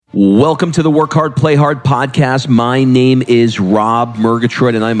Welcome to the Work Hard, Play Hard podcast. My name is Rob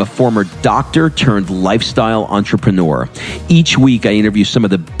Murgatroyd, and I'm a former doctor turned lifestyle entrepreneur. Each week, I interview some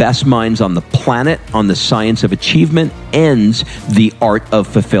of the best minds on the planet on the science of achievement and the art of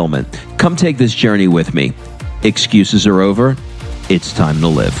fulfillment. Come take this journey with me. Excuses are over. It's time to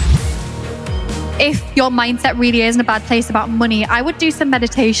live. If your mindset really is in a bad place about money, I would do some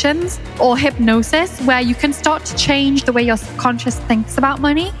meditations or hypnosis where you can start to change the way your subconscious thinks about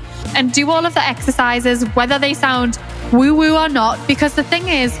money and do all of the exercises, whether they sound woo-woo or not, because the thing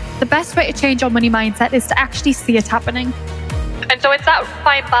is, the best way to change your money mindset is to actually see it happening. And so it's that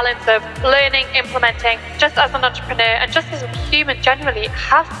fine balance of learning, implementing, just as an entrepreneur and just as a human generally,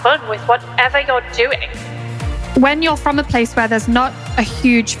 have fun with whatever you're doing. When you're from a place where there's not a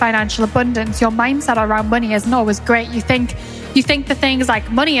huge financial abundance, your mindset around money isn't always great. You think the things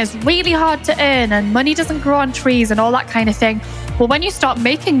like money is really hard to earn and money doesn't grow on trees and all that kind of thing. Well, when you start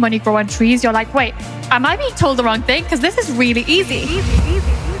making money grow on trees, you're like, wait, am I being told the wrong thing? Because this is really easy.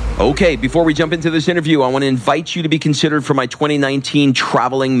 Okay, before we jump into this interview, I want to invite you to be considered for my 2019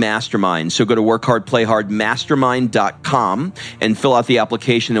 traveling mastermind. So go to workhardplayhardmastermind.com and fill out the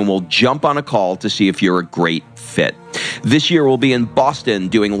application, and we'll jump on a call to see if you're a great fit. This year, we'll be in Boston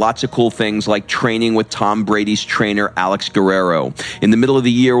doing lots of cool things like training with Tom Brady's trainer, Alex Guerrero. In the middle of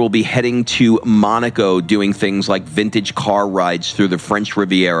the year, we'll be heading to Monaco doing things like vintage car rides through the French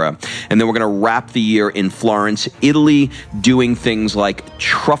Riviera. And then we're going to wrap the year in Florence, Italy, doing things like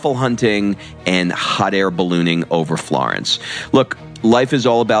truffle hunting and hot air ballooning over Florence. Look, life is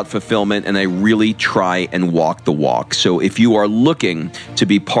all about fulfillment, and I really try and walk the walk. So if you are looking to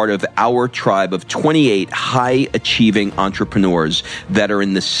be part of our tribe of 28 high-achieving entrepreneurs that are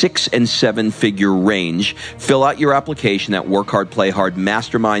in the 6- and 7-figure range, fill out your application at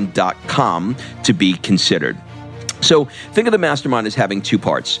workhardplayhardmastermind.com to be considered. So think of the mastermind as having two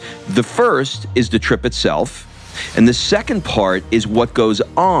parts. The first is the trip itself, and the second part is what goes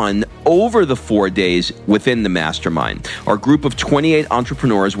on over the 4 days within the mastermind. Our group of 28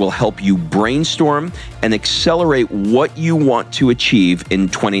 entrepreneurs will help you brainstorm and accelerate what you want to achieve in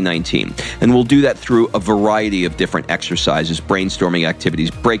 2019. And we'll do that through a variety of different exercises, brainstorming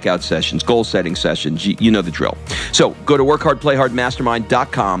activities, breakout sessions, goal setting sessions. You know the drill. So go to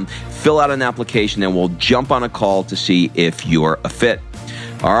workhardplayhardmastermind.com, fill out an application, and we'll jump on a call to see if you're a fit.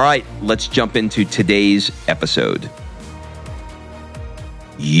 All right, let's jump into today's episode.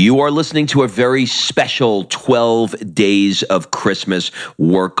 You are listening to a very special 12 Days of Christmas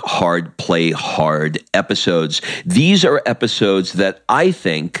Work Hard, Play Hard episodes. These are episodes that I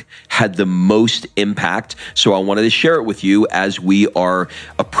think had the most impact, so I wanted to share it with you as we are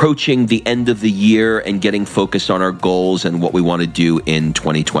approaching the end of the year and getting focused on our goals and what we want to do in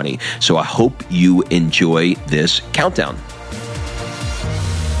 2020. So I hope you enjoy this countdown.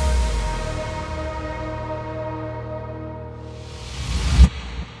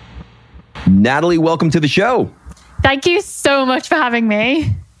 Natalie, welcome to the show. Thank you so much for having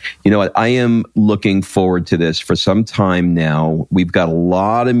me. You know what? I am looking forward to this for some time now. We've got a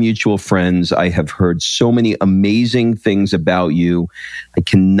lot of mutual friends. I have heard so many amazing things about you. I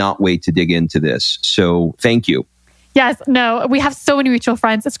cannot wait to dig into this. So thank you. Yes, no, we have so many mutual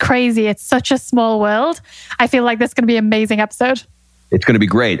friends. It's crazy. It's such a small world. I feel like this is going to be an amazing episode. It's going to be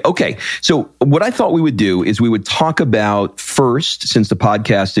great. Okay. So what I thought we would do is we would talk about first, since the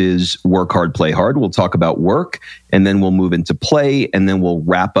podcast is Work Hard, Play Hard, we'll talk about work, and then we'll move into play, and then we'll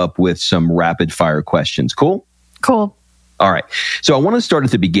wrap up with some rapid fire questions. Cool? Cool. All right. So I want to start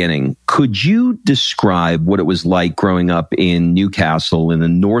at the beginning. Could you describe what it was like growing up in Newcastle in the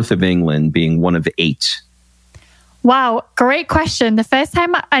north of England, being one of 8? Wow. Great question. The first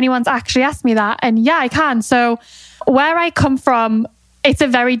time anyone's actually asked me that. And yeah, I can. So where I come from, it's a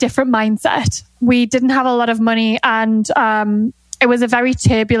very different mindset. We didn't have a lot of money, and it was a very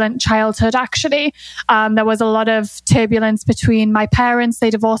turbulent childhood, actually. There was a lot of turbulence between my parents.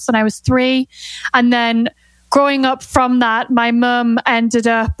 They divorced when I was 3. And then growing up from that, my mum ended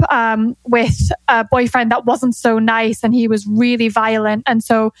up with a boyfriend that wasn't so nice, and he was really violent. And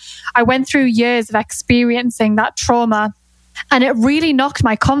so I went through years of experiencing that trauma, and it really knocked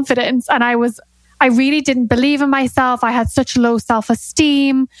my confidence. And I really didn't believe in myself. I had such low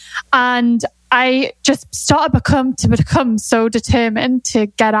self-esteem, and I just started to become so determined to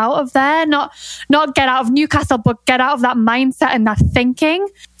get out of there, not get out of Newcastle, but get out of that mindset and that thinking.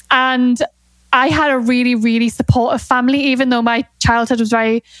 And I had a really, really supportive family. Even though my childhood was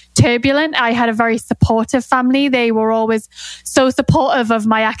very turbulent, I had a very supportive family. They were always so supportive of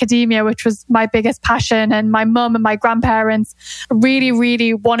my academia, which was my biggest passion. And my mum and my grandparents really,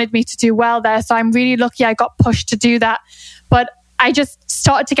 really wanted me to do well there. So I'm really lucky I got pushed to do that. But I just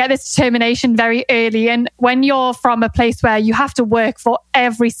started to get this determination very early. And when you're from a place where you have to work for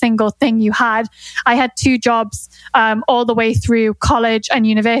every single thing you had, I had 2 jobs all the way through college and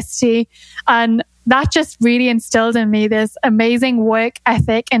university. And that just really instilled in me this amazing work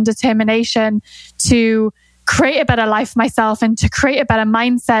ethic and determination to create a better life for myself and to create a better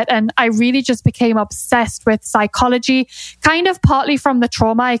mindset. And I really just became obsessed with psychology, kind of partly from the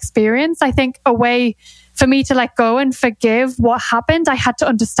trauma experience. I think a way for me to let go and forgive what happened, I had to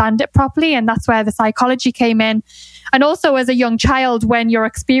understand it properly. And that's where the psychology came in. And also as a young child, when you're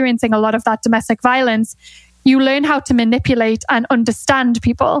experiencing a lot of that domestic violence, you learn how to manipulate and understand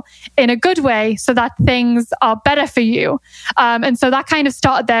people in a good way so that things are better for you. And so that kind of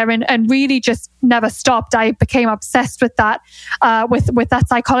started there and really just never stopped. I became obsessed with that, with that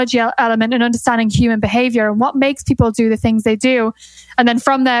psychology element and understanding human behavior and what makes people do the things they do. And then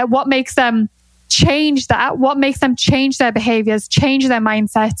from there, what makes them change that, what makes them change their behaviors, change their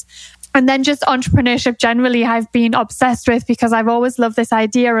mindsets. And then just entrepreneurship generally, I've been obsessed with because I've always loved this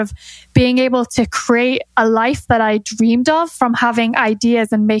idea of being able to create a life that I dreamed of from having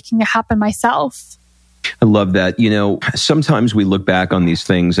ideas and making it happen myself. I love that. You know, sometimes we look back on these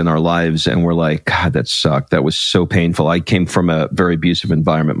things in our lives and we're like, God, that sucked. That was so painful. I came from a very abusive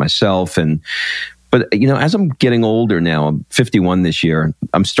environment myself. But, you know, as I'm getting older now, I'm 51 this year,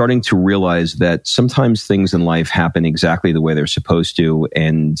 I'm starting to realize that sometimes things in life happen exactly the way they're supposed to.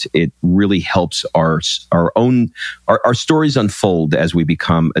 And it really helps our stories unfold as we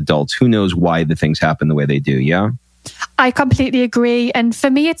become adults. Who knows why the things happen the way they do, yeah? I completely agree. And for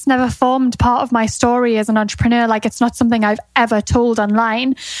me, it's never formed part of my story as an entrepreneur. Like, it's not something I've ever told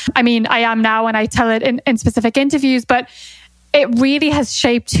online. I mean, I am now and I tell it in specific interviews, but it really has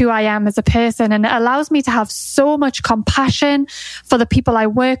shaped who I am as a person, and it allows me to have so much compassion for the people I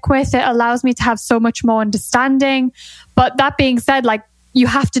work with. It allows me to have so much more understanding. But that being said, like, you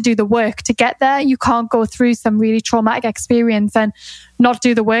have to do the work to get there. You can't go through some really traumatic experience and not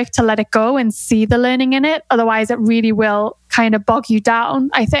do the work to let it go and see the learning in it. Otherwise, it really will kind of bog you down,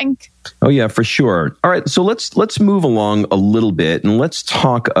 I think. Oh, yeah, for sure. All right. So let's move along a little bit and let's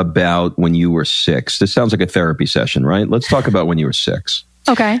talk about when you were 6. This sounds like a therapy session, right? Let's talk about when you were 6.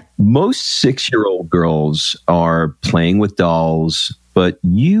 Okay. Most 6-year-old girls are playing with dolls, but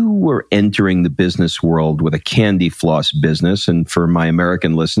you were entering the business world with a candy floss business. And for my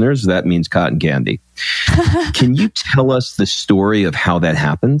American listeners, that means cotton candy. Can you tell us the story of how that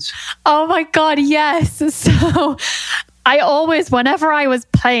happened? Oh my God, yes. So I always, whenever I was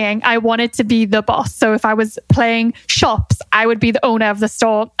playing, I wanted to be the boss. So if I was playing shops, I would be the owner of the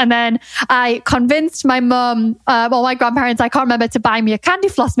store. And then I convinced my mum, or my grandparents, I can't remember, to buy me a candy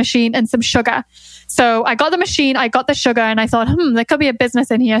floss machine and some sugar. So I got the machine, I got the sugar, and I thought, there could be a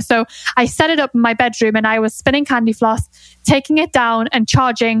business in here. So I set it up in my bedroom and I was spinning candy floss, taking it down and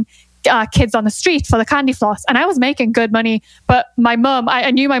charging kids on the street for the candy floss. And I was making good money, but my mum,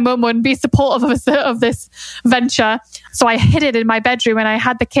 I knew my mum wouldn't be supportive of this venture. So I hid it in my bedroom and I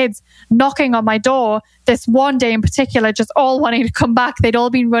had the kids knocking on my door this one day in particular, just all wanting to come back. They'd all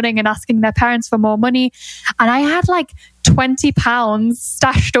been running and asking their parents for more money. And I had like £20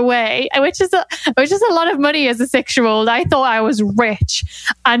 stashed away, which is a lot of money as a 6-year-old. I thought I was rich.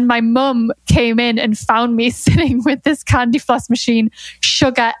 And my mum came in and found me sitting with this candy floss machine,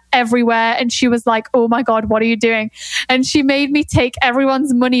 sugar everywhere. And she was like, oh my God, what are you doing? And she made me take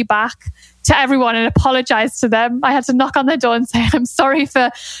everyone's money back to everyone and apologize to them. I had to knock on their door and say, I'm sorry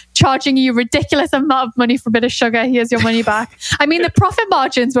for charging you a ridiculous amount of money for a bit of sugar. Here's your money back. I mean, the profit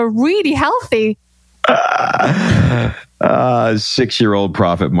margins were really healthy. 6-year-old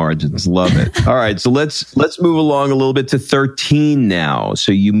profit margins. Love it. All right. So let's move along a little bit to 13 now.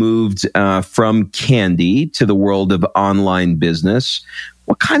 So you moved from candy to the world of online business.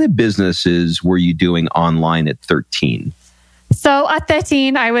 What kind of businesses were you doing online at 13? So at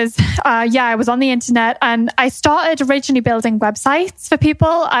 13, I was on the internet and I started originally building websites for people.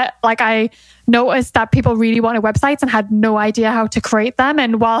 I noticed that people really wanted websites and had no idea how to create them.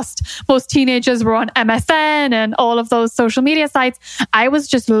 And whilst most teenagers were on MSN and all of those social media sites, I was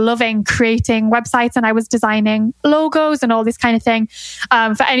just loving creating websites and I was designing logos and all this kind of thing.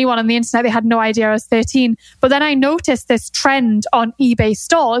 For anyone on the internet, they had no idea I was 13. But then I noticed this trend on eBay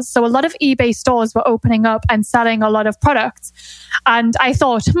stores. So a lot of eBay stores were opening up and selling a lot of products. And I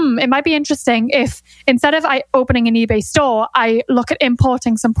thought, it might be interesting if instead of opening an eBay store, I look at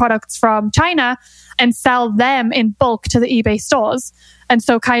importing some products from China and sell them in bulk to the eBay stores. And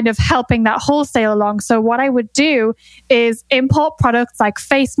so kind of helping that wholesale along. So what I would do is import products like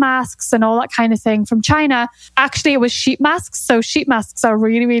face masks and all that kind of thing from China. Actually, it was sheet masks. So sheet masks are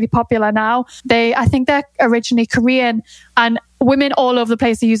really, really popular now. I think they're originally Korean, and women all over the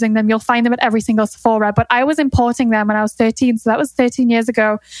place are using them. You'll find them at every single Sephora. But I was importing them when I was 13. So that was 13 years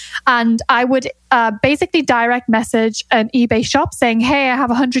ago. And I would basically direct message an eBay shop saying, hey, I have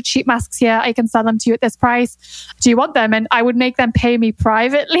 100 sheet masks here. I can sell them to you at this price. Do you want them? And I would make them pay me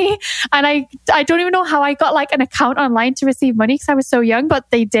privately. And I don't even know how I got like an account online to receive money because I was so young, but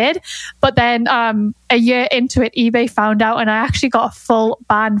they did. But then a year into it, eBay found out and I actually got a full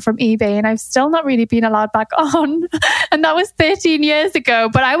ban from eBay, and I've still not really been allowed back on. And that was 13 years ago.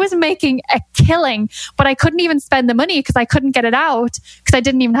 But I was making a killing, but I couldn't even spend the money because I couldn't get it out because I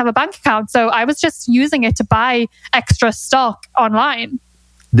didn't even have a bank account. So I was just using it to buy extra stock online.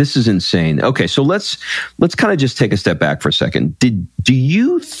 This is insane. Okay, so let's kind of just take a step back for a second. Do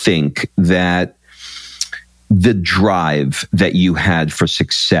you think that the drive that you had for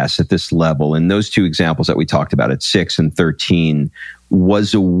success at this level, and those two examples that we talked about at 6 and 13,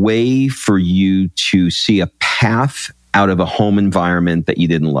 was a way for you to see a path out of a home environment that you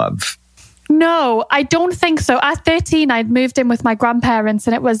didn't love? No, I don't think so. At 13, I'd moved in with my grandparents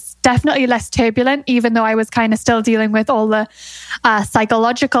and it was definitely less turbulent, even though I was kind of still dealing with all the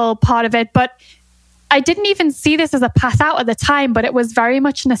psychological part of it. But I didn't even see this as a path out at the time, but it was very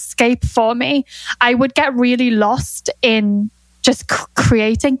much an escape for me. I would get really lost in just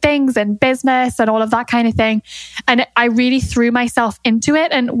creating things and business and all of that kind of thing. And I really threw myself into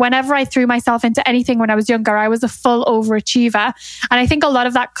it. And whenever I threw myself into anything when I was younger, I was a full overachiever. And I think a lot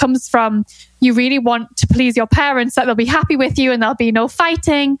of that comes from you really want to please your parents, that they'll be happy with you and there'll be no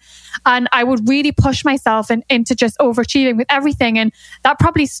fighting. And I would really push myself into just overachieving with everything. And that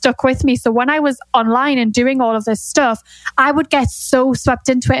probably stuck with me. So when I was online and doing all of this stuff, I would get so swept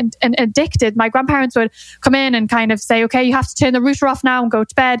into it and addicted. My grandparents would come in and kind of say, okay, you have to turn the router off now and go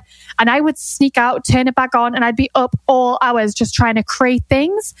to bed. And I would sneak out, turn it back on, and I'd be up all hours just trying to create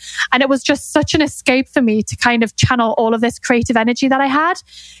things. And it was just such an escape for me to kind of channel all of this creative energy that I had.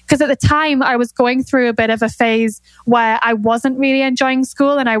 Because at the time, I was going through a bit of a phase where I wasn't really enjoying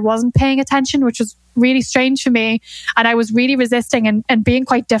school and I wasn't paying attention, which was really strange for me. And I was really resisting and being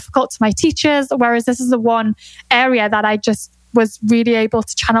quite difficult to my teachers. Whereas this is the one area that I just was really able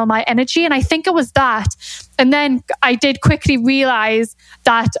to channel my energy. And I think it was that. And then I did quickly realize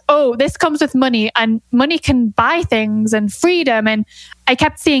that, oh, this comes with money and money can buy things and freedom. And I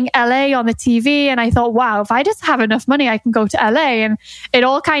kept seeing LA on the TV and I thought, wow, if I just have enough money, I can go to LA. And it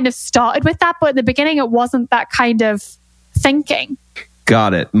all kind of started with that. But at the beginning, it wasn't that kind of thinking.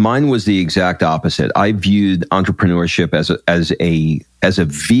 Got it. Mine was the exact opposite. I viewed entrepreneurship as a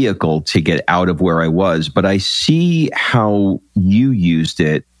vehicle to get out of where I was, but I see how you used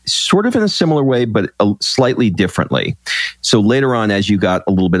it sort of in a similar way, but slightly differently. So later on, as you got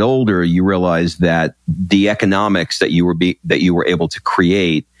a little bit older, you realized that the economics that you were able to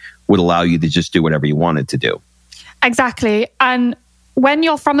create would allow you to just do whatever you wanted to do. Exactly. And when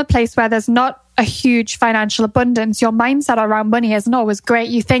you're from a place where there's not a huge financial abundance, your mindset around money isn't always great.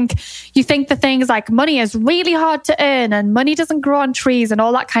 You think the things like money is really hard to earn and money doesn't grow on trees and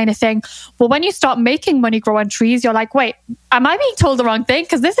all that kind of thing. Well, when you start making money grow on trees, you're like, wait, am I being told the wrong thing?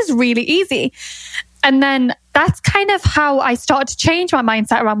 Because this is really easy. And then that's kind of how I started to change my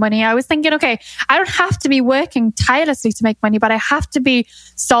mindset around money. I was thinking, okay, I don't have to be working tirelessly to make money, but I have to be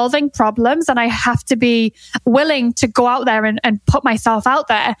solving problems and I have to be willing to go out there and put myself out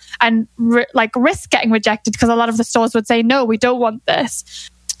there and risk getting rejected, because a lot of the stores would say, no, we don't want this.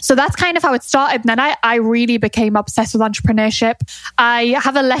 So that's kind of how it started. And then I really became obsessed with entrepreneurship. I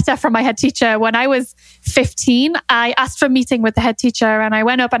have a letter from my head teacher. When I was 15, I asked for a meeting with the head teacher and I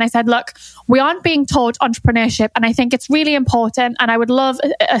went up and I said, look, we aren't being taught entrepreneurship and I think it's really important and I would love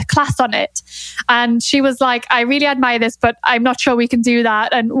a class on it. And she was like, I really admire this, but I'm not sure we can do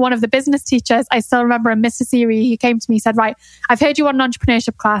that. And one of the business teachers, I still remember, Mr. Siri, he came to me and said, right, I've heard you want an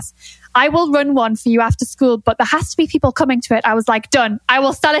entrepreneurship class. I will run one for you after school, but there has to be people coming to it. I was like, done. I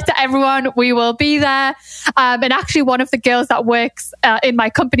will sell it to everyone. We will be there. And actually, one of the girls that works in my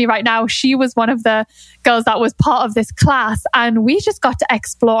company right now, she was one of the girls that was part of this class. And we just got to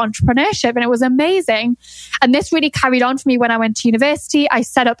explore entrepreneurship and it was amazing. And this really carried on for me when I went to university. I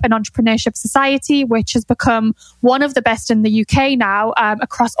set up an entrepreneurship society, which has become one of the best in the UK now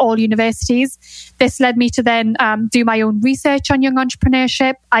across all universities. This led me to then do my own research on young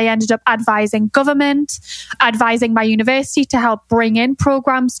entrepreneurship. I ended up advising government, advising my university to help bring in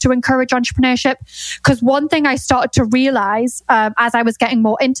programs programs to encourage entrepreneurship. Because one thing I started to realize as I was getting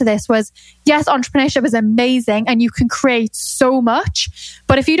more into this was, yes, entrepreneurship is amazing and you can create so much,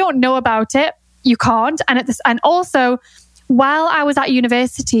 but if you don't know about it, you can't. And also, while I was at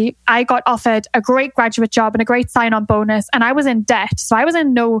university, I got offered a great graduate job and a great sign-on bonus, and I was in debt. So I was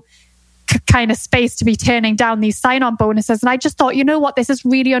in no kind of space to be turning down these sign-on bonuses. And I just thought, you know what, this is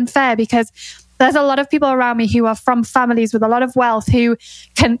really unfair, because there's a lot of people around me who are from families with a lot of wealth who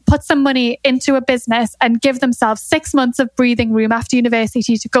can put some money into a business and give themselves 6 months of breathing room after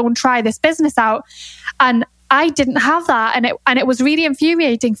university to go and try this business out. And I didn't have that. And it was really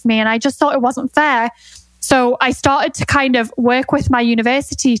infuriating for me. And I just thought it wasn't fair. So I started to kind of work with my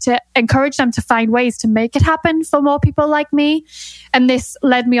university to encourage them to find ways to make it happen for more people like me. And this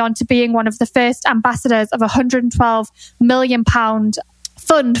led me on to being one of the first ambassadors of a £112 million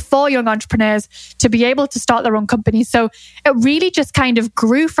fund for young entrepreneurs to be able to start their own company. So it really just kind of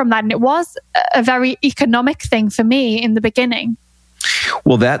grew from that. And it was a very economic thing for me in the beginning.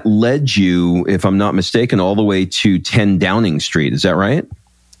 Well, that led you, if I'm not mistaken, all the way to 10 Downing Street. Is that right?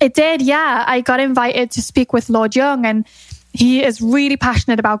 It did, yeah. I got invited to speak with Lord Young, and he is really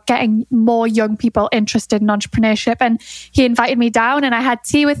passionate about getting more young people interested in entrepreneurship. And he invited me down and I had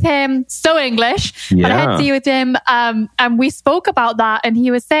tea with him. So English, but I had tea with him. And we spoke about that. And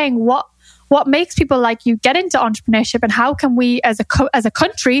he was saying, what makes people like you get into entrepreneurship, and how can we as a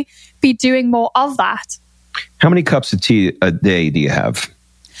country be doing more of that? How many cups of tea a day do you have?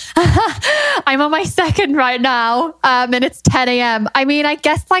 I'm on my second right now, and it's 10 a.m. I mean, I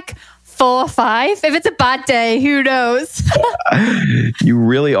guess like 4 or 5. If it's a bad day, who knows? You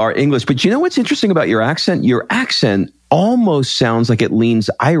really are English. But you know what's interesting about your accent? Your accent almost sounds like it leans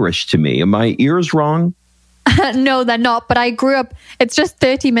Irish to me. Are my ears wrong? No, they're not. But I grew up, it's just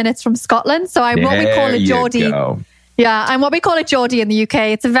 30 minutes from Scotland. So I'm what we call a Geordie. Yeah, I'm what we call a Geordie in the UK.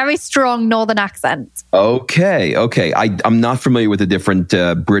 It's a very strong northern accent. Okay. I'm not familiar with the different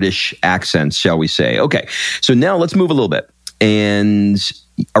British accents, shall we say. Okay, so now let's move a little bit. And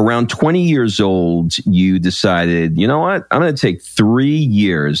around 20 years old, you decided, you know what? I'm going to take 3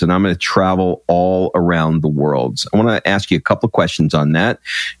 years and I'm going to travel all around the world. I want to ask you a couple of questions on that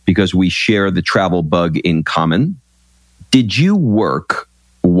because we share the travel bug in common. Did you work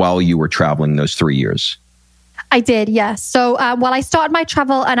while you were traveling those 3 years? I did, yes. So while I started my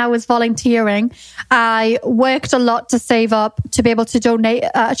travel and I was volunteering, I worked a lot to save up to be able to donate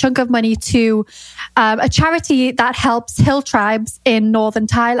a chunk of money to a charity that helps hill tribes in northern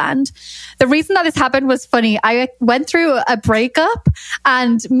Thailand. The reason that this happened was funny. I went through a breakup,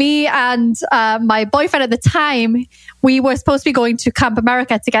 and me and my boyfriend at the time, we were supposed to be going to Camp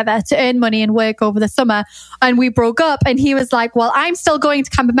America together to earn money and work over the summer. And we broke up, and he was like, well, I'm still going to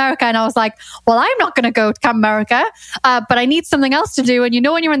Camp America. And I was like, well, I'm not going to go to Camp America, but I need something else to do. And you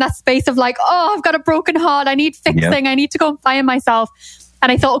know, when you're in that space of like, oh, I've got a broken heart, I need fixing, I need to go and find myself.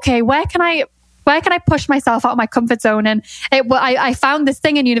 And I thought, okay, where can I push myself out of my comfort zone? And I found this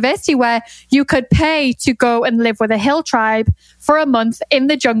thing in university where you could pay to go and live with a hill tribe for a month in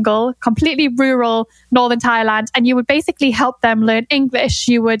the jungle, completely rural northern Thailand. And you would basically help them learn English.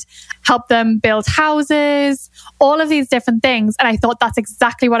 You would help them build houses, all of these different things. And I thought, that's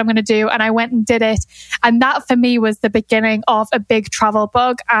exactly what I'm going to do. And I went and did it. And that for me was the beginning of a big travel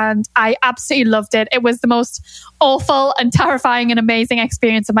bug. And I absolutely loved it. It was the most awful and terrifying and amazing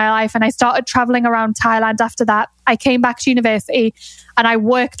experience of my life. And I started traveling around Thailand after that. I came back to university and I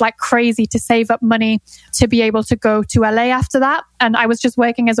worked like crazy to save up money to be able to go to LA after that. And I was just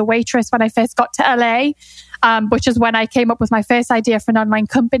working as a waitress when I first got to LA, which is when I came up with my first idea for an online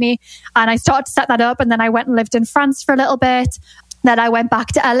company. And I started to set that up. And then I went and lived in France for a little bit. Then I went back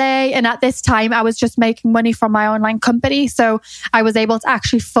to LA, and at this time I was just making money from my online company. So I was able to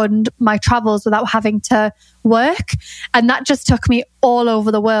actually fund my travels without having to work. And that just took me all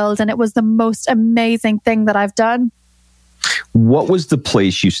over the world. And it was the most amazing thing that I've done. What was the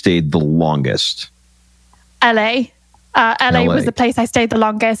place you stayed the longest? LA. LA was the place I stayed the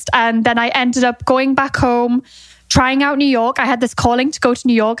longest. And then I ended up going back home, trying out New York. I had this calling to go to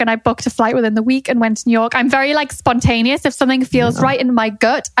New York, and I booked a flight within the week and went to New York. I'm very spontaneous. If something feels right in my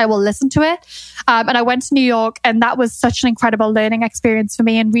gut, I will listen to it. And I went to New York, and that was such an incredible learning experience for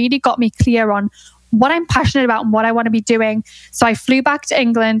me and really got me clear on what I'm passionate about and what I want to be doing. So I flew back to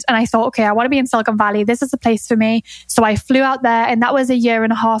England and I thought, okay, I want to be in Silicon Valley. This is the place for me. So I flew out there, and that was a year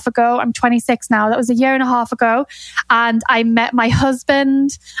and a half ago. I'm 26 now. That was a year and a half ago. And I met my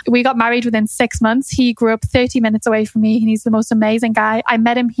husband. We got married within 6 months. He grew up 30 minutes away from me, and he's the most amazing guy. I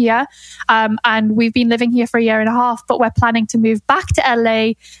met him here, and we've been living here for a year and a half, but we're planning to move back to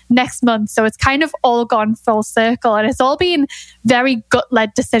LA next month. So it's kind of all gone full circle, and it's all been very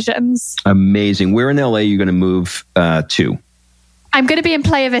gut-led decisions. Amazing. Where in LA are you going to move to? I'm going to be in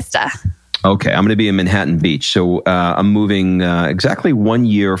Playa Vista. Okay, I'm going to be in Manhattan Beach. So I'm moving exactly 1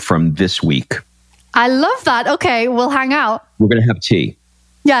 year from this week. I love that. Okay, we'll hang out. We're going to have tea.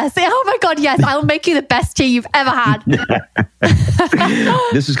 Yes. Oh my God, yes. I'll make you the best tea you've ever had.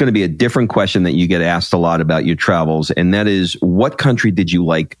 This is going to be a different question that you get asked a lot about your travels, and that is, what country did you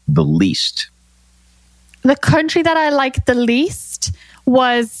like the least? The country that I liked the least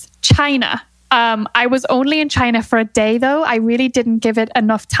was China. I was only in China for a day, though. I really didn't give it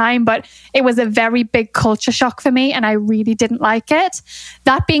enough time, but it was a very big culture shock for me, and I really didn't like it.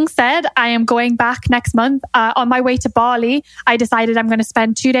 That being said, I am going back next month. On my way to Bali, I decided I'm going to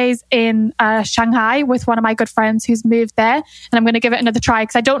spend 2 days in Shanghai with one of my good friends who's moved there, and I'm going to give it another try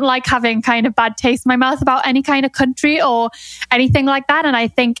because I don't like having kind of bad taste in my mouth about any kind of country or anything like that. And I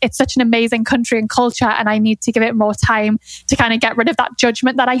think it's such an amazing country and culture, and I need to give it more time to kind of get rid of that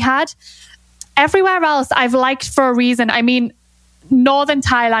judgment that I had. Everywhere else I've liked for a reason. I mean, northern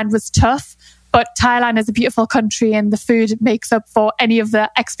Thailand was tough, but Thailand is a beautiful country, and the food makes up for any of the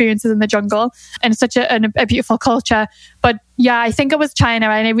experiences in the jungle. And it's such a beautiful culture. But yeah, I think it was China,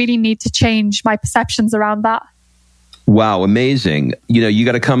 and I really need to change my perceptions around that. Wow, amazing. You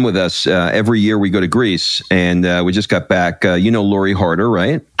got to come with us. Every year we go to Greece, and we just got back. Lori Harder,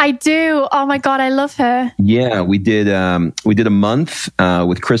 right? I do. Oh my God, I love her. Yeah, we did a month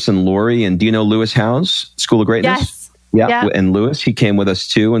with Chris and Lori, and do you know Lewis Howes, School of Greatness? Yes. Yeah, and Lewis, he came with us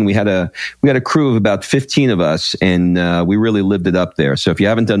too, and we had a crew of about 15 of us, and we really lived it up there. So if you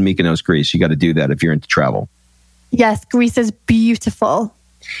haven't done Mykonos, Greece, you got to do that if you're into travel. Yes, Greece is beautiful.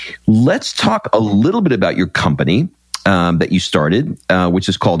 Let's talk a little bit about your company that you started, which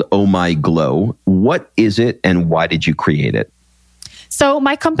is called Oh My Glow. What is it, and why did you create it? So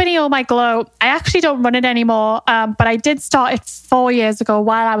my company, Oh My Glow, I actually don't run it anymore, but I did start it 4 years ago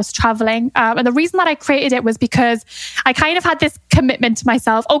while I was traveling. And the reason that I created it was because I kind of had this commitment to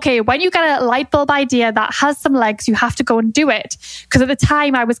myself. Okay, when you get a light bulb idea that has some legs, you have to go and do it. Because at the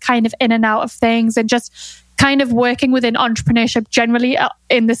time I was kind of in and out of things and just kind of working within entrepreneurship generally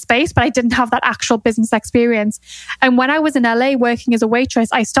in the space, but I didn't have that actual business experience. And when I was in LA working as a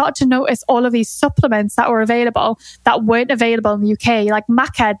waitress, I started to notice all of these supplements that were available that weren't available in the UK. Like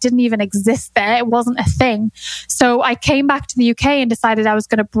Maca didn't even exist there. It wasn't a thing. So I came back to the UK and decided I was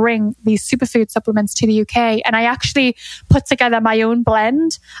going to bring these superfood supplements to the UK. And I actually put together my own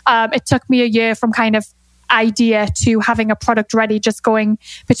blend. It took me a year from kind of idea to having a product ready, just going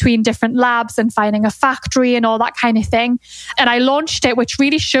between different labs and finding a factory and all that kind of thing. And I launched it, which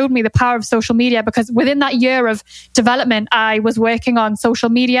really showed me the power of social media, because within that year of development, I was working on social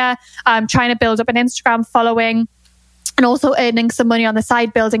media, trying to build up an Instagram following, and also earning some money on the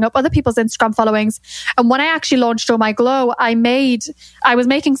side, building up other people's Instagram followings. And when I actually launched Oh My Glow, I was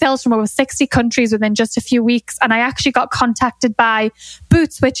making sales from over 60 countries within just a few weeks. And I actually got contacted by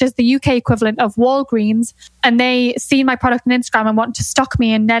Boots, which is the UK equivalent of Walgreens. And they see my product on Instagram and want to stock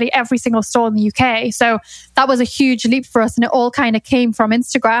me in nearly every single store in the UK. So that was a huge leap for us. And it all kind of came from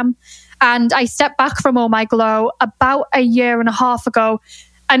Instagram. And I stepped back from Oh My Glow about a year and a half ago.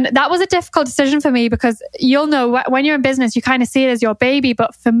 And that was a difficult decision for me, because you'll know when you're in business, you kind of see it as your baby.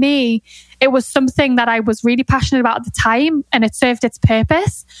 But for me, it was something that I was really passionate about at the time, and it served its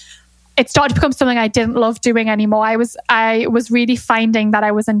purpose. It started to become something I didn't love doing anymore. I was really finding that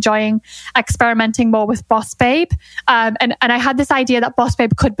I was enjoying experimenting more with Boss Babe. And I had this idea that Boss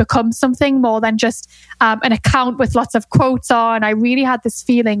Babe could become something more than just an account with lots of quotes on. I really had this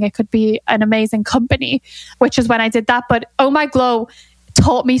feeling it could be an amazing company, which is when I did that. But Oh My Glow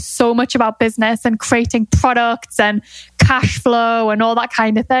taught me so much about business and creating products and cash flow and all that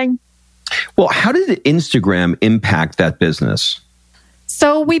kind of thing. Well, how did Instagram impact that business?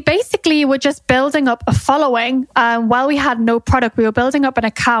 So we basically were just building up a following. While we had no product, we were building up an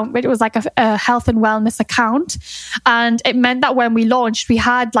account. It was like a health and wellness account. And it meant that when we launched, we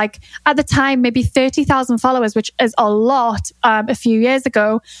had at the time, maybe 30,000 followers, which is a lot a few years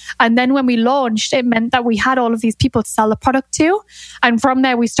ago. And then when we launched, it meant that we had all of these people to sell the product to. And from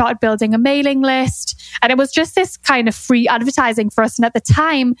there, we started building a mailing list. And it was just this kind of free advertising for us. And at the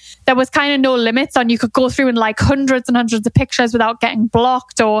time, there was kind of no limits on, you could go through and like hundreds and hundreds of pictures without getting blocked.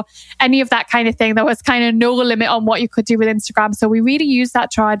 blocked or any of that kind of thing. There was kind of no limit on what you could do with Instagram. So we really used that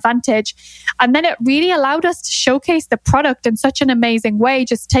to our advantage. And then it really allowed us to showcase the product in such an amazing way,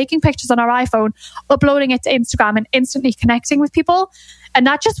 just taking pictures on our iPhone, uploading it to Instagram and instantly connecting with people. And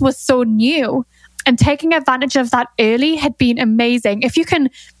that just was so new. And taking advantage of that early had been amazing. If you can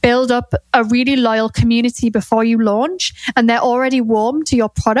build up a really loyal community before you launch and they're already warm to your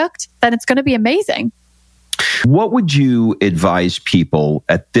product, then it's going to be amazing. What would you advise people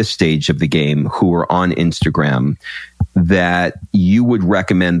at this stage of the game who are on Instagram that you would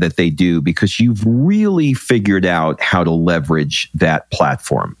recommend that they do because you've really figured out how to leverage that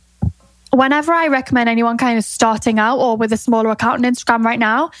platform? Whenever I recommend anyone kind of starting out or with a smaller account on Instagram right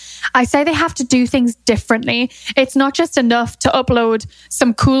now, I say they have to do things differently. It's not just enough to upload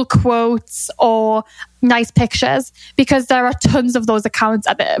some cool quotes or nice pictures, because there are tons of those accounts.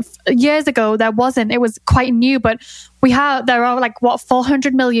 Years ago, there wasn't. It was quite new, but there are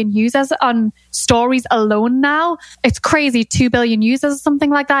 400 million users on stories alone now. It's crazy. 2 billion users or something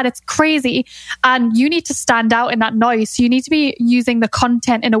like that. It's crazy. And you need to stand out in that noise. So you need to be using the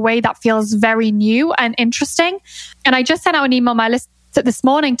content in a way that feels very new and interesting. And I just sent out an email on my list this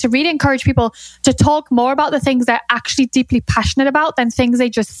morning to really encourage people to talk more about the things they're actually deeply passionate about than things they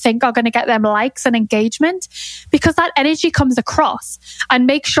just think are going to get them likes and engagement, because that energy comes across. And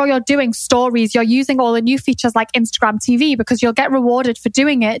make sure you're doing stories, you're using all the new features like Instagram TV, because you'll get rewarded for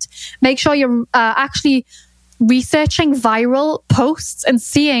doing it. Make sure you're actually researching viral posts and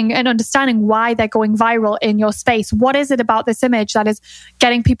seeing and understanding why they're going viral in your space. What is it about this image that is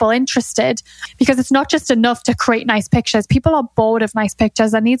getting people interested? Because it's not just enough to create nice pictures. People are bored of nice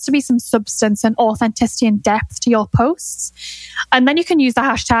pictures. There needs to be some substance and authenticity and depth to your posts. And then you can use the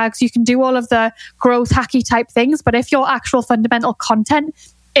hashtags. You can do all of the growth hacky type things. But if your actual fundamental content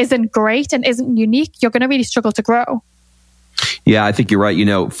isn't great and isn't unique, you're going to really struggle to grow. Yeah, I think you're right.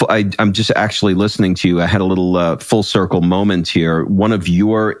 I'm just actually listening to you. I had a little full circle moment here. One of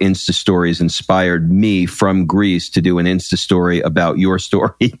your Insta stories inspired me from Greece to do an Insta story about your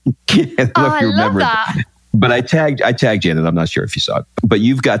story. I love that. But I tagged you in it. I'm not sure if you saw it. But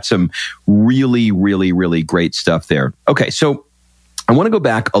you've got some really, really, really great stuff there. Okay, so I want to go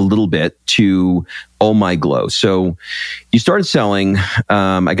back a little bit to Oh My Glow. So you started selling,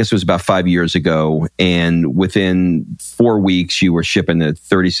 I guess it was about 5 years ago. And within 4 weeks, you were shipping to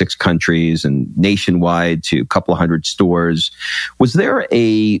 36 countries and nationwide to a couple of hundred stores. Was there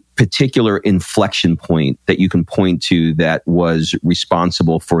a particular inflection point that you can point to that was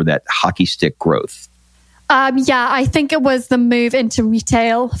responsible for that hockey stick growth? Yeah, I think it was the move into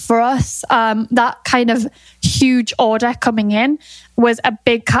retail for us. That kind of huge order coming in was a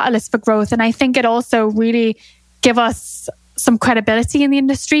big catalyst for growth. And I think it also really gave us some credibility in the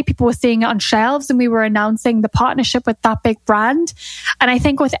industry. People were seeing it on shelves and we were announcing the partnership with that big brand. And I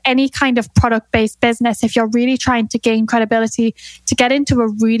think with any kind of product-based business, if you're really trying to gain credibility, to get into a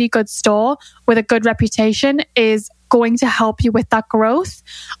really good store with a good reputation is going to help you with that growth.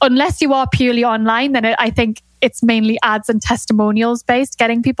 Unless you are purely online, then I think it's mainly ads and testimonials based,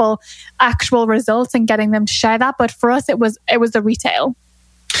 getting people actual results and getting them to share that. But for us, it was the retail.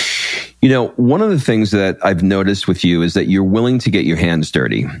 One of the things that I've noticed with you is that you're willing to get your hands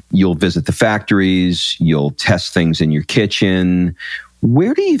dirty. You'll visit the factories, you'll test things in your kitchen.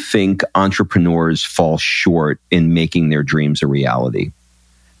 Where do you think entrepreneurs fall short in making their dreams a reality?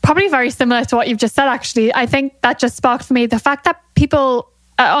 Probably very similar to what you've just said, actually. I think that just sparked for me the fact that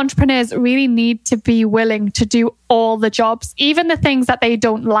entrepreneurs really need to be willing to do all the jobs, even the things that they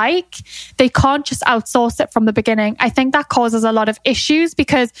don't like. They can't just outsource it from the beginning. I think that causes a lot of issues,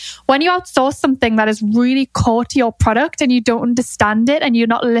 because when you outsource something that is really core to your product and you don't understand it and you're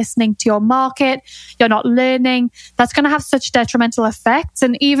not listening to your market, you're not learning, that's going to have such detrimental effects.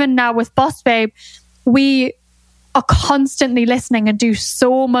 And even now with Boss Babe, we are constantly listening and do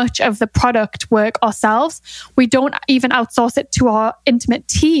so much of the product work ourselves. We don't even outsource it to our intimate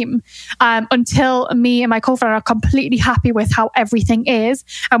team until me and my co-founder are completely happy with how everything is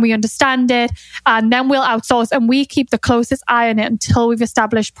and we understand it. And then we'll outsource and we keep the closest eye on it until we've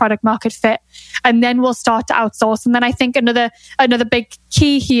established product market fit. And then we'll start to outsource. And then I think another big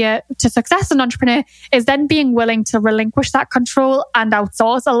key here to success as an entrepreneur is then being willing to relinquish that control and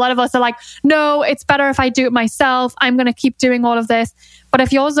outsource. A lot of us are like, no, it's better if I do it myself. I'm going to keep doing all of this. But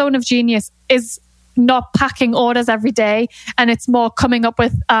if your zone of genius is not packing orders every day and it's more coming up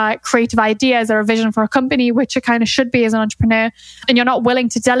with creative ideas or a vision for a company, which it kind of should be as an entrepreneur, and you're not willing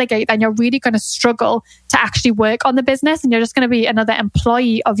to delegate, then you're really going to struggle to actually work on the business and you're just going to be another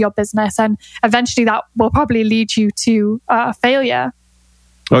employee of your business. And eventually that will probably lead you to failure.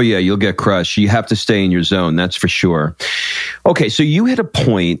 Oh, yeah, you'll get crushed. You have to stay in your zone, that's for sure. Okay, so you hit a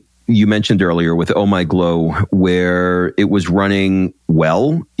point you mentioned earlier with Oh My Glow where it was running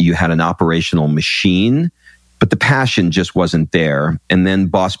well. You had an operational machine, but the passion just wasn't there. And then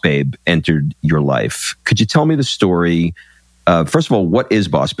Boss Babe entered your life. Could you tell me the story? First of all, what is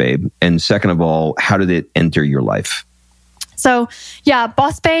Boss Babe? And second of all, how did it enter your life? So yeah,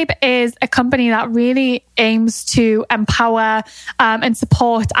 Boss Babe is a company that really aims to empower and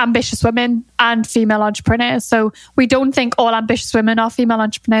support ambitious women and female entrepreneurs. So we don't think all ambitious women are female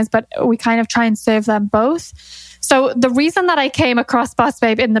entrepreneurs, but we kind of try and serve them both. So the reason that I came across Boss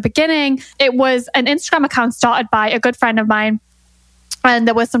Babe in the beginning, it was an Instagram account started by a good friend of mine. And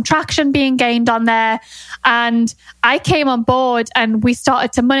there was some traction being gained on there. And I came on board and we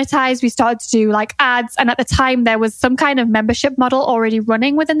started to monetize. We started to do like ads. And at the time, there was some kind of membership model already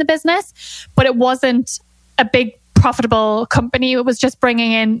running within the business, but it wasn't a big profitable company. It was just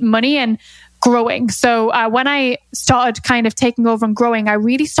bringing in money and growing. So when I started kind of taking over and growing, I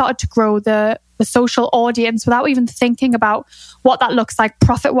really started to grow the social audience without even thinking about what that looks like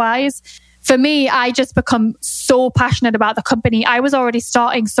profit-wise. For me, I just become so passionate about the company. I was already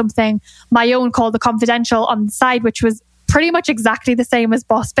starting something, my own, called The Confidential on the side, which was pretty much exactly the same as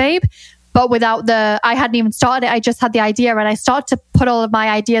Boss Babe, but without I hadn't even started it. I just had the idea and I started to put all of my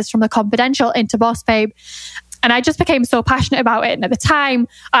ideas from The Confidential into Boss Babe. And I just became so passionate about it. And at the time,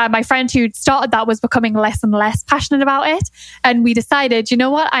 my friend who started that was becoming less and less passionate about it. And we decided, you know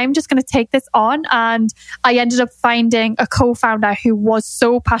what, I'm just going to take this on. And I ended up finding a co-founder who was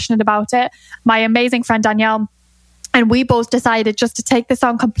so passionate about it, my amazing friend Danielle. And we both decided just to take this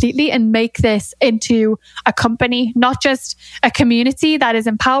on completely and make this into a company, not just a community that is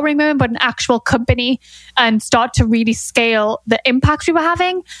empowering women, but an actual company, and start to really scale the impact we were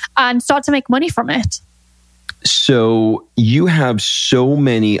having and start to make money from it. So you have so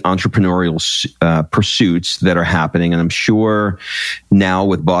many entrepreneurial pursuits that are happening. And I'm sure now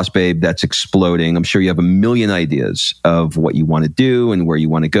with Boss Babe, that's exploding. I'm sure you have a million ideas of what you want to do and where you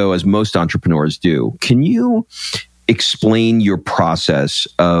want to go, as most entrepreneurs do. Can you explain your process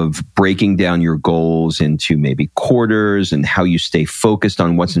of breaking down your goals into maybe quarters and how you stay focused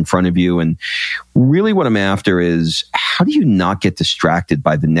on what's in front of you? And really what I'm after is, how do you not get distracted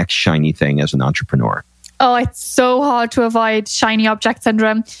by the next shiny thing as an entrepreneur? Oh, it's so hard to avoid shiny object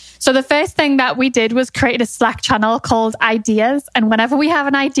syndrome. So the first thing that we did was create a Slack channel called Ideas. And whenever we have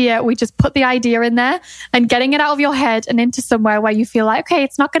an idea, we just put the idea in there, and getting it out of your head and into somewhere where you feel like, okay,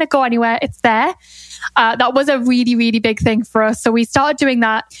 it's not going to go anywhere. It's there. That was a really, really big thing for us. So we started doing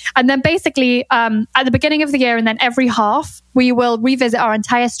that. And then basically at the beginning of the year and then every half, we will revisit our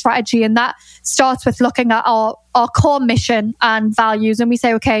entire strategy. And that starts with looking at our core mission and values. And we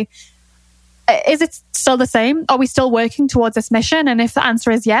say, okay, is it still the same? Are we still working towards this mission? And if the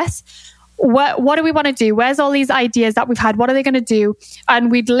answer is yes, what do we want to do? Where's all these ideas that we've had? What are they going to do? And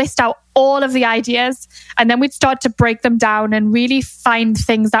we'd list out all of the ideas, and then we'd start to break them down and really find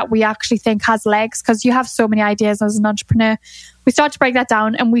things that we actually think has legs, because you have so many ideas as an entrepreneur. We start to break that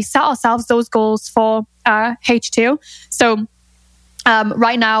down and we set ourselves those goals for H2. So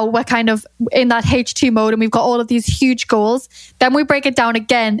right now we're kind of in that H2 mode and we've got all of these huge goals. Then we break it down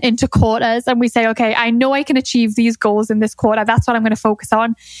again into quarters and we say, okay, I know I can achieve these goals in this quarter. That's what I'm going to focus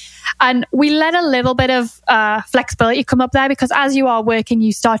on. And we let a little bit of flexibility come up there, because as you are working,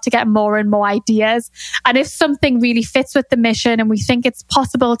 you start to get more and more ideas. And if something really fits with the mission and we think it's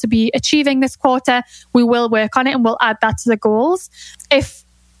possible to be achieving this quarter, we will work on it and we'll add that to the goals. If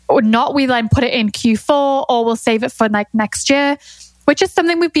not, we then put it in Q4 or we'll save it for like next year, which is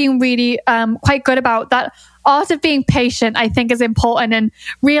something we've been really quite good about. That art of being patient, I think, is important, and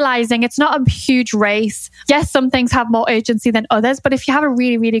realizing it's not a huge race. Yes, some things have more urgency than others, but if you have a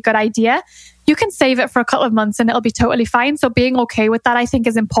really, really good idea, you can save it for a couple of months and it'll be totally fine. So being okay with that, I think,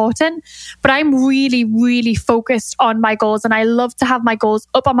 is important. But I'm really, really focused on my goals, and I love to have my goals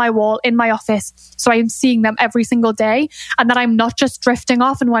up on my wall in my office, so I'm seeing them every single day, and that I'm not just drifting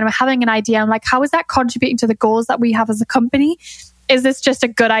off. And when I'm having an idea, I'm like, how is that contributing to the goals that we have as a company? Is this just a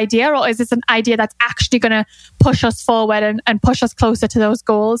good idea, or is this an idea that's actually going to push us forward and push us closer to those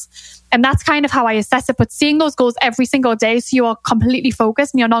goals? And that's kind of how I assess it. But seeing those goals every single day, so you are completely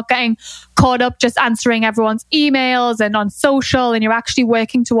focused and you're not getting caught up just answering everyone's emails and on social, and you're actually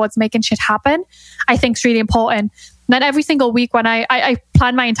working towards making shit happen, I think is really important. And then every single week, when I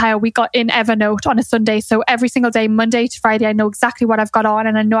plan my entire week in Evernote on a Sunday. So every single day, Monday to Friday, I know exactly what I've got on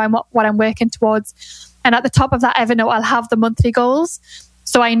and I know what I'm working towards. And at the top of that Evernote, I'll have the monthly goals.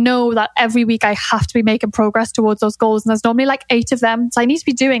 So I know that every week I have to be making progress towards those goals. And there's normally like 8 of them. So I need to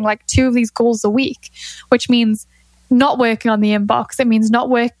be doing like 2 of these goals a week, which means not working on the inbox. It means not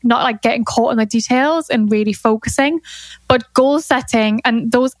like getting caught in the details and really focusing. But goal setting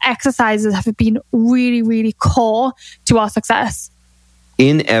and those exercises have been really, really core to our success.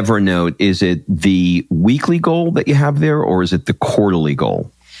 In Evernote, is it the weekly goal that you have there, or is it the quarterly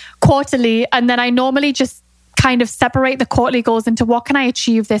goal? Quarterly. And then I normally just kind of separate the quarterly goals into what can I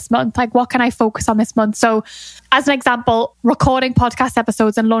achieve this month? Like, what can I focus on this month? So as an example, recording podcast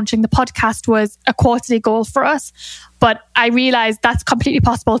episodes and launching the podcast was a quarterly goal for us. But I realized that's completely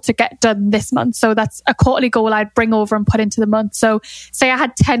possible to get done this month. So that's a quarterly goal I'd bring over and put into the month. So say I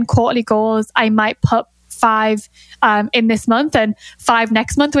had 10 quarterly goals, I might put 5 in this month and 5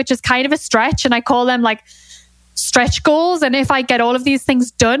 next month, which is kind of a stretch. And I call them like stretch goals. And if I get all of these things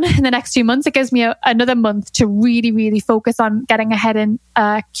done in the next few months, it gives me another month to really, really focus on getting ahead in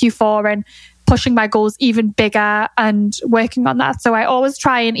Q4 and pushing my goals even bigger and working on that. So I always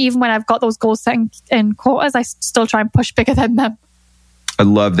try, and even when I've got those goals set in quarters, I still try and push bigger than them. I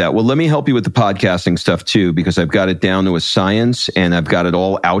love that. Well, let me help you with the podcasting stuff too, because I've got it down to a science and I've got it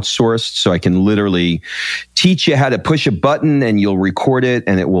all outsourced. So I can literally teach you how to push a button and you'll record it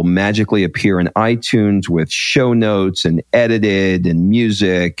and it will magically appear in iTunes with show notes and edited and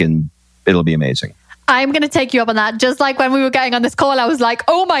music, and it'll be amazing. I'm going to take you up on that. Just like when we were getting on this call, I was like,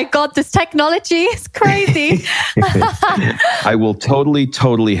 oh my God, this technology is crazy. I will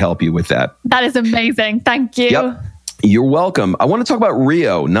totally help you with that. That is amazing. Thank you. Yep. You're welcome. I want to talk about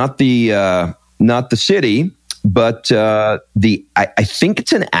Rio, not the city, but I think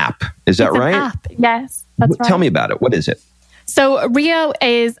it's an app. Is that right? An app. Yes, that's right. Tell me about it. What is it? So Rio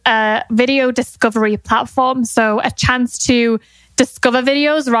is a video discovery platform. So a chance to discover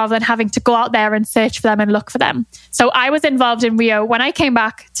videos rather than having to go out there and search for them and look for them. So I was involved in Rio when I came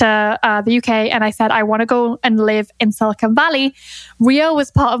back to the UK and I said, I want to go and live in Silicon Valley. Rio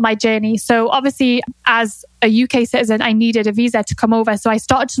was part of my journey. So obviously, as a UK citizen, I needed a visa to come over. So I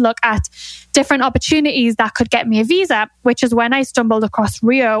started to look at different opportunities that could get me a visa, which is when I stumbled across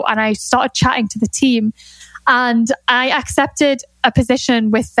Rio and I started chatting to the team. And I accepted a position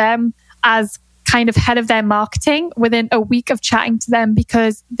with them as kind of head of their marketing within a week of chatting to them,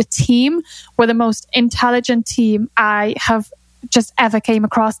 because the team were the most intelligent team I have just ever came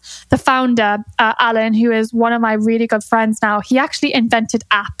across. The founder, Alan, who is one of my really good friends now, he actually invented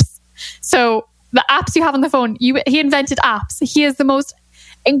apps. So the apps you have on the phone, he invented apps. He is the most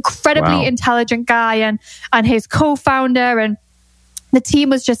incredibly intelligent guy, and his co-founder, and the team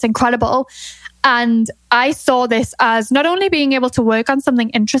was just incredible. And I saw this as not only being able to work on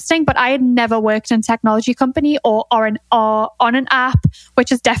something interesting, but I had never worked in a technology company or on an app,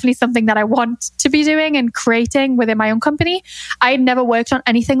 which is definitely something that I want to be doing and creating within my own company. I had never worked on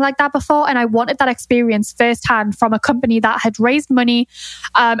anything like that before. And I wanted that experience firsthand from a company that had raised money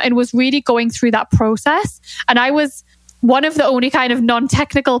and was really going through that process. And I was one of the only kind of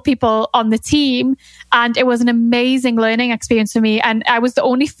non-technical people on the team. And it was an amazing learning experience for me. And I was the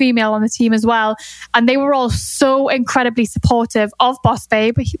only female on the team as well. And they were all so incredibly supportive of Boss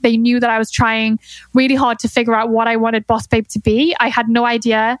Babe. They knew that I was trying really hard to figure out what I wanted Boss Babe to be. I had no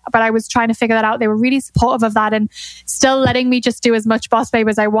idea, but I was trying to figure that out. They were really supportive of that and still letting me just do as much Boss Babe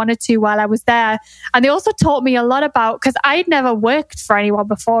as I wanted to while I was there. And they also taught me a lot about, because I'd never worked for anyone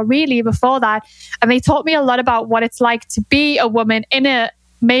before that. And they taught me a lot about what it's like to be a woman in a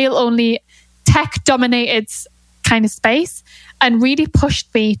male-only, tech-dominated kind of space, and really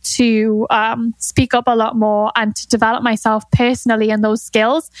pushed me to speak up a lot more and to develop myself personally in those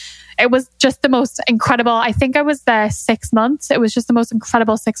skills. It was just the most incredible. I think I was there 6 months. It was just the most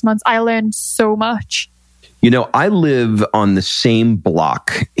incredible 6 months. I learned so much. You know, I live on the same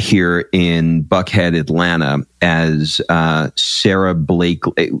block here in Buckhead, Atlanta, as Sarah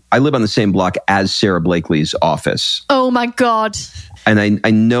Blakely. I live on the same block as Sarah Blakely's office. Oh my God. And I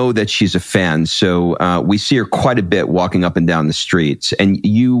know that she's a fan. So we see her quite a bit walking up and down the streets. And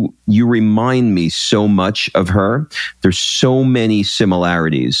you remind me so much of her. There's so many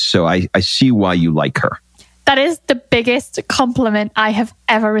similarities. So I see why you like her. That is the biggest compliment I have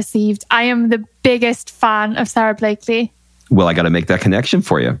ever received. I am the biggest fan of Sarah Blakely. Well, I got to make that connection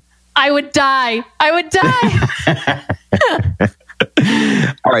for you. I would die.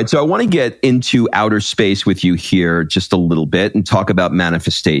 All right. So I want to get into outer space with you here just a little bit and talk about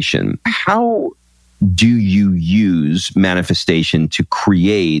manifestation. How do you use manifestation to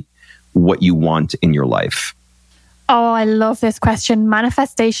create what you want in your life? Oh, I love this question.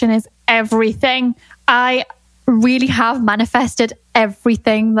 Manifestation is everything. I really have manifested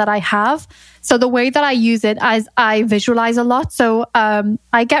everything that I have. So the way that I use it is I visualize a lot. So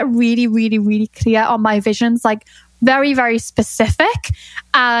I get really, really, really clear on my visions, like very, very specific.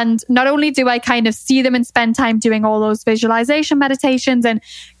 And not only do I kind of see them and spend time doing all those visualization meditations, and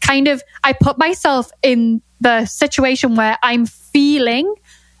kind of I put myself in the situation where I'm feeling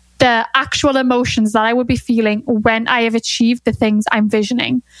the actual emotions that I would be feeling when I have achieved the things I'm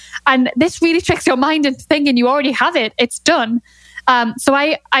visioning. And this really tricks your mind into thinking you already have it. It's done. So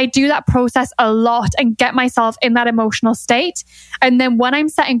I do that process a lot and get myself in that emotional state. And then when I'm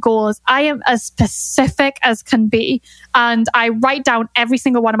setting goals, I am as specific as can be. And I write down every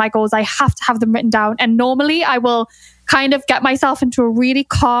single one of my goals. I have to have them written down. And normally I will kind of get myself into a really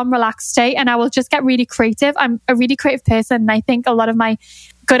calm, relaxed state, and I will just get really creative. I'm a really creative person, and I think a lot of my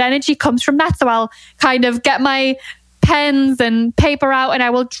good energy comes from that. So I'll kind of get my pens and paper out, and I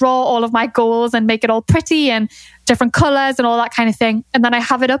will draw all of my goals and make it all pretty and different colors and all that kind of thing. And then I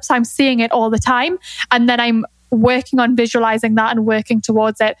have it up so I'm seeing it all the time. And then I'm working on visualizing that and working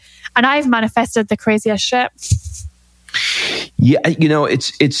towards it. And I've manifested the craziest shit. Yeah,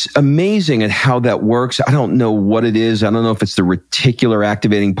 it's amazing at how that works. I don't know what it is. I don't know if it's the reticular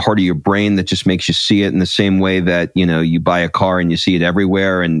activating part of your brain that just makes you see it in the same way that, you buy a car and you see it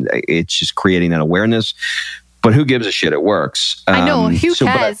everywhere, and it's just creating that awareness. But who gives a shit? It works. I know. Who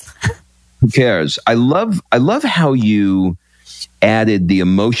cares? Who cares? I love how you added the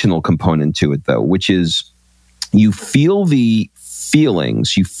emotional component to it, though, which is you feel the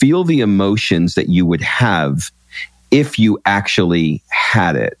feelings, you feel the emotions that you would have if you actually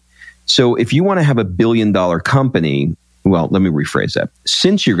had it. So if you want to have $1 billion company, well, let me rephrase that.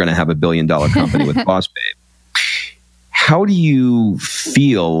 Since you're going to have $1 billion company with Boss Babe, how do you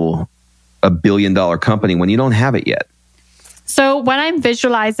feel $1 billion company when you don't have it yet? So when I'm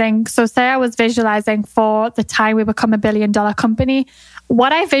visualizing, so say I was visualizing for the time we become $1 billion company,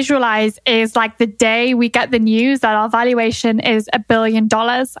 what I visualize is like the day we get the news that our valuation is $1 billion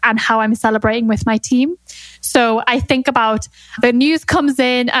and how I'm celebrating with my team. So I think about the news comes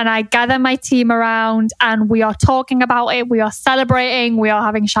in and I gather my team around and we are talking about it. We are celebrating. We are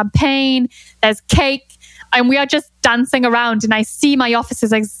having champagne. There's cake. And we are just dancing around, and I see my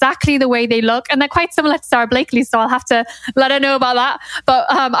offices exactly the way they look. And they're quite similar to Sarah Blakely, so I'll have to let her know about that. But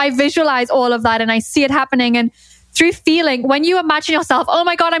I visualize all of that and I see it happening. And through feeling, when you imagine yourself, oh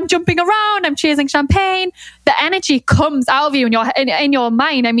my God, I'm jumping around, I'm chasing champagne, the energy comes out of you in your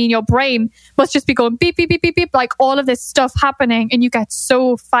mind. I mean, your brain must just be going beep, beep, beep, beep, beep, like all of this stuff happening, and you get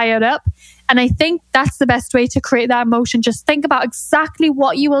so fired up. And I think that's the best way to create that emotion. Just think about exactly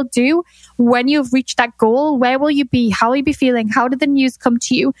what you will do when you've reached that goal. Where will you be? How will you be feeling? How did the news come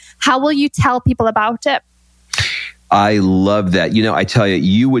to you? How will you tell people about it? I love that. I tell you,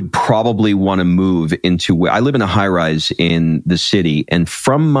 you would probably want to move into I live in a high rise in the city, and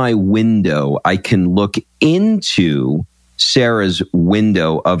from my window, I can look into Sarah's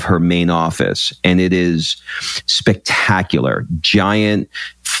window of her main office, and it is spectacular. Giant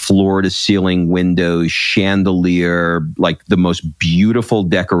floor to ceiling windows, chandelier, like the most beautiful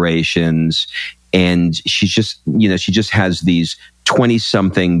decorations. And she just has these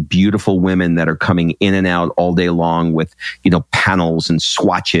 20-something beautiful women that are coming in and out all day long with, panels and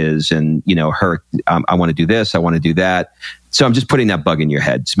swatches and, her, I want to do this, I want to do that. So I'm just putting that bug in your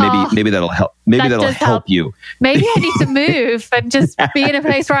head. So maybe that'll help. Maybe that'll help you. Maybe I need to move and just be in a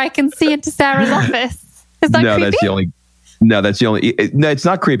place where I can see into Sarah's office. Is that creepy? That's the only, it's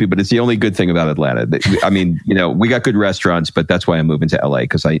not creepy, but it's the only good thing about Atlanta. I mean, we got good restaurants, but that's why I'm moving to LA,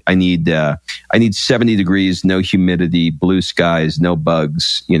 because I need 70 degrees, no humidity, blue skies, no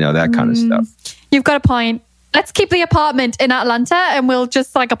bugs, that kind of stuff. You've got a point. Let's keep the apartment in Atlanta and we'll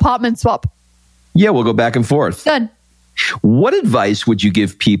just apartment swap. Yeah, we'll go back and forth. Good. What advice would you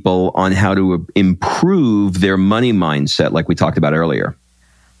give people on how to improve their money mindset, like we talked about earlier?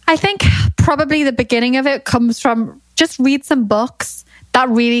 I think probably the beginning of it comes from just read some books that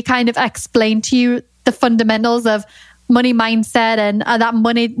really kind of explain to you the fundamentals of money mindset and that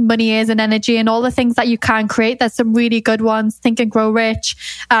money is an energy and all the things that you can create. There's some really good ones. Think and Grow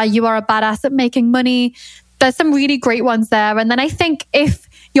Rich. You Are a Badass at Making Money. There's some really great ones there. And then I think if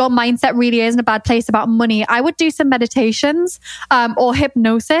your mindset really is in a bad place about money, I would do some meditations or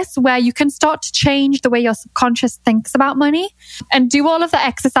hypnosis where you can start to change the way your subconscious thinks about money, and do all of the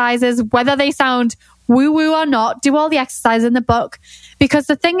exercises, whether they sound woo-woo or not. Do all the exercises in the book, because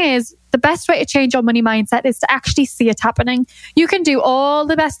the thing is, the best way to change your money mindset is to actually see it happening. You can do all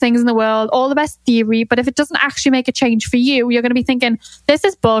the best things in the world, all the best theory, but if it doesn't actually make a change for you, you're going to be thinking, this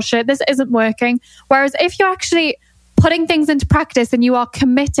is bullshit, this isn't working. Whereas if you're actually putting things into practice and you are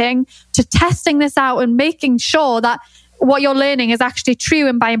committing to testing this out and making sure that what you're learning is actually true,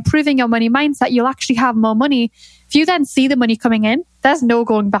 and by improving your money mindset, you'll actually have more money. If you then see the money coming in, there's no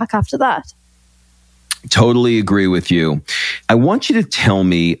going back after that. Totally agree with you. I want you to tell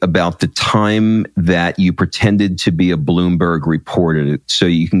me about the time that you pretended to be a Bloomberg reporter so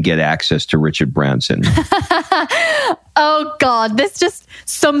you can get access to Richard Branson. Oh God, this just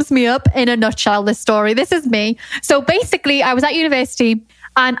sums me up in a nutshell, this story. This is me. So basically, I was at university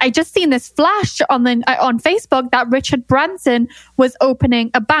and I just seen this flash on Facebook that Richard Branson was opening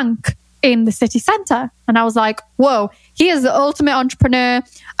a bank in the city centre. And I was like, whoa, he is the ultimate entrepreneur.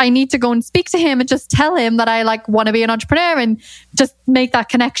 I need to go and speak to him and just tell him that I want to be an entrepreneur and just make that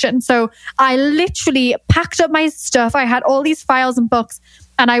connection. So I literally packed up my stuff. I had all these files and books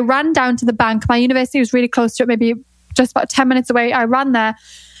and I ran down to the bank. My university was really close to it, maybe just about 10 minutes away. I ran there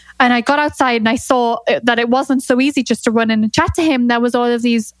and I got outside and I saw that it wasn't so easy just to run in and chat to him. There was all of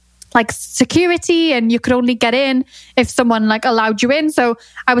these security and you could only get in if someone allowed you in. So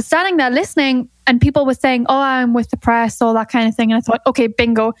I was standing there listening and people were saying, oh, I'm with the press, all that kind of thing. And I thought, okay,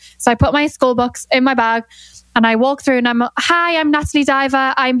 bingo. So I put my school books in my bag and I walked through and I'm Natalie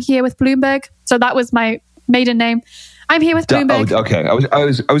Diver. I'm here with Bloomberg. So that was my maiden name. I'm here with Bloomberg. Oh, okay. I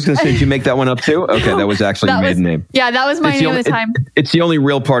was going to say, did you make that one up too? Okay, that was actually your maiden name. Yeah, that was my name at the time. It's the only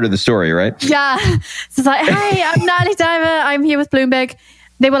real part of the story, right? Yeah. So it's like, hi, I'm Natalie Diver. I'm here with Bloomberg.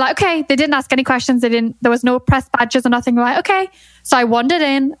 They were like, okay. They didn't ask any questions. There was no press badges or nothing. We're like, okay. So I wandered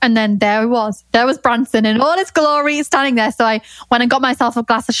in and then there was Branson in all his glory standing there. So I went and got myself a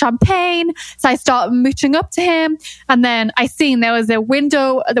glass of champagne. So I started mooching up to him. And then I seen there was a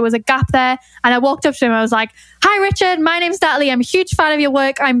window, there was a gap there. And I walked up to him. I was like, hi, Richard. My name's Natalie. I'm a huge fan of your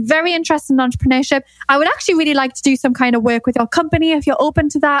work. I'm very interested in entrepreneurship. I would actually really like to do some kind of work with your company. If you're open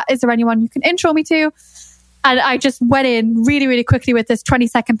to that, is there anyone you can intro me to? And I just went in really, really quickly with this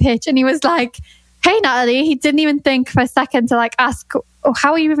 20-second pitch. And he was like, hey, Natalie. He didn't even think for a second to ask, oh,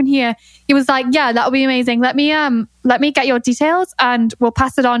 how are you even here? He was like, yeah, that would be amazing. Let me get your details and we'll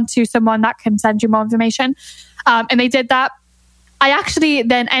pass it on to someone that can send you more information. And they did that. I actually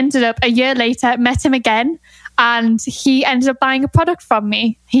then ended up a year later, met him again, and he ended up buying a product from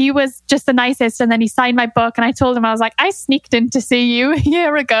me. He was just the nicest. And then he signed my book and I told him, I was like, I sneaked in to see you a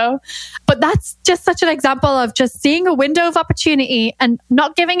year ago. But that's just such an example of just seeing a window of opportunity and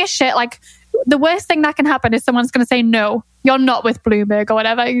not giving a shit. The worst thing that can happen is someone's going to say, no, you're not with Bloomberg or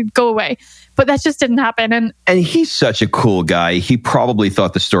whatever, go away. But that just didn't happen. And he's such a cool guy. He probably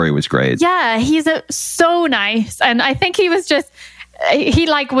thought the story was great. Yeah, he's so nice. And I think he was just, he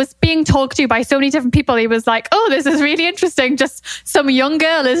was being talked to by so many different people. He was like, oh, this is really interesting. Just some young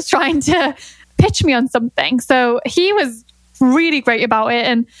girl is trying to pitch me on something. So he was really great about it.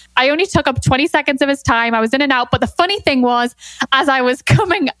 And I only took up 20 seconds of his time. I was in and out. But the funny thing was, as I was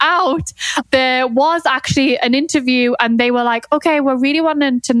coming out, there was actually an interview and they were like, okay, we're really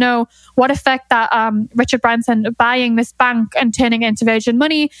wanting to know what effect that Richard Branson buying this bank and turning it into Virgin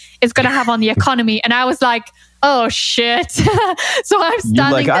Money is going to have on the economy. And I was like, oh, shit. So I'm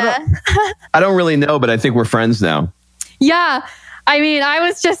standing there. I don't really know, but I think we're friends now. Yeah. I mean, I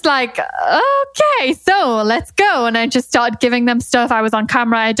was just like, okay, so let's go. And I just started giving them stuff. I was on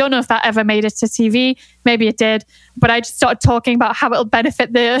camera. I don't know if that ever made it to TV. Maybe it did. But I just started talking about how it'll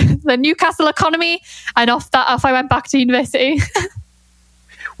benefit the Newcastle economy. And off I went back to university.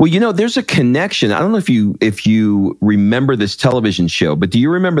 Well, there's a connection. I don't know if you remember this television show, but do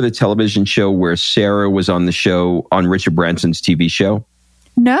you remember the television show where Sarah was on the show on Richard Branson's TV show?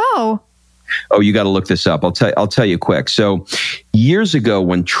 No. Oh, you got to look this up. I'll tell you quick. So years ago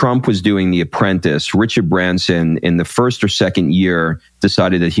when Trump was doing The Apprentice, Richard Branson in the first or second year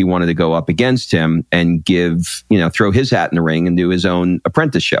decided that he wanted to go up against him and throw his hat in the ring and do his own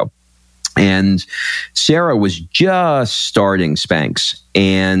Apprentice show. And Sarah was just starting Spanx.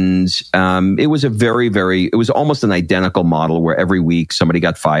 And it was it was almost an identical model where every week somebody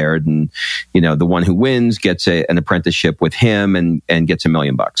got fired and, the one who wins gets an apprenticeship with him and gets $1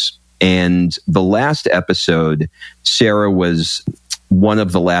 million. And the last episode, Sarah was one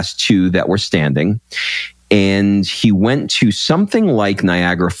of the last two that were standing. And he went to something like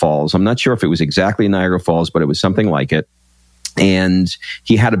Niagara Falls. I'm not sure if it was exactly Niagara Falls, but it was something like it. And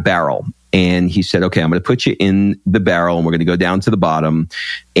he had a barrel. And he said, okay, I'm going to put you in the barrel and we're going to go down to the bottom.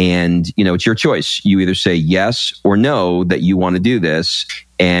 And, it's your choice. You either say yes or no that you want to do this.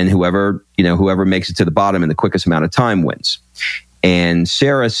 And whoever makes it to the bottom in the quickest amount of time wins. And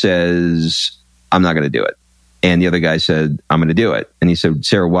Sarah says, I'm not going to do it. And the other guy said, I'm going to do it. And he said,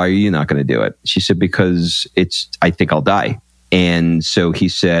 Sarah, why are you not going to do it? She said, because I think I'll die. And so he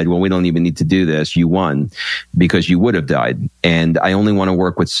said, well, we don't even need to do this. You won because you would have died. And I only want to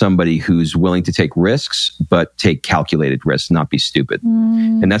work with somebody who's willing to take risks, but take calculated risks, not be stupid.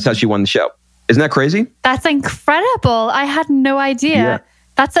 And that's how she won the show. Isn't that crazy? That's incredible. I had no idea. Yeah.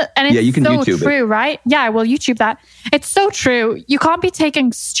 And it's you can so YouTube true, right? Yeah, I will YouTube that. It's so true. You can't be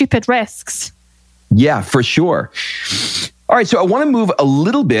taking stupid risks. Yeah, for sure. All right, so I want to move a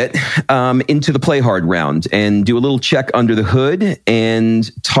little bit into the play hard round and do a little check under the hood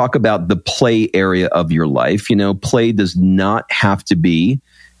and talk about the play area of your life. You know, play does not have to be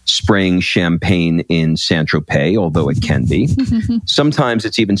spraying champagne in Saint-Tropez, although it can be. Sometimes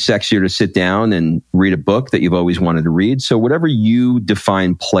it's even sexier to sit down and read a book that you've always wanted to read. So whatever you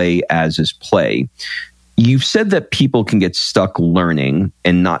define play as is play. You've said that people can get stuck learning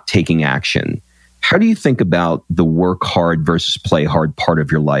and not taking action. How do you think about the work hard versus play hard part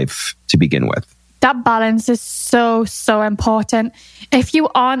of your life to begin with? That balance is so, so important. If you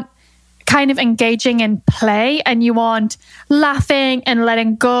aren't kind of engaging in play and you aren't laughing and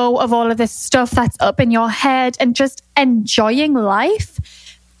letting go of all of this stuff that's up in your head and just enjoying life,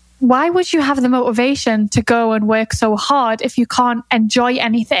 why would you have the motivation to go and work so hard if you can't enjoy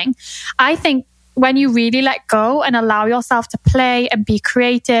anything? I think when you really let go and allow yourself to play and be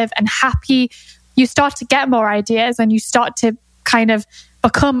creative and happy, you start to get more ideas and you start to kind of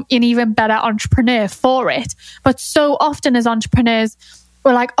become an even better entrepreneur for it. But so often as entrepreneurs,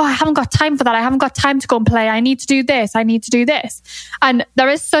 we're like, oh, I haven't got time for that. I haven't got time to go and play. I need to do this. I need to do this. And there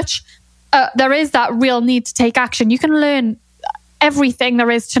is that real need to take action. You can learn everything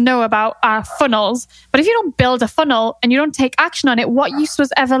there is to know about funnels. But if you don't build a funnel and you don't take action on it, what use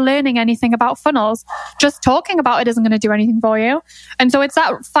was ever learning anything about funnels? Just talking about it isn't going to do anything for you. And so it's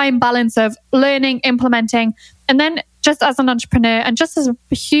that fine balance of learning, implementing, and then just as an entrepreneur and just as a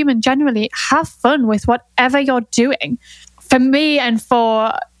human generally, have fun with whatever you're doing. For me and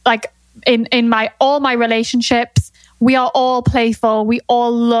for like in all my relationships, we are all playful. We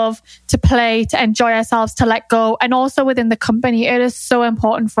all love to play, to enjoy ourselves, to let go. And also within the company, it is so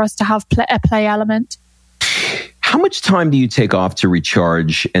important for us to have a play element. How much time do you take off to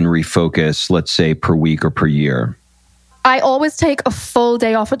recharge and refocus, let's say, per week or per year? I always take a full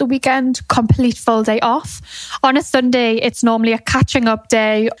day off at the weekend, complete full day off. On a Sunday, it's normally a catching up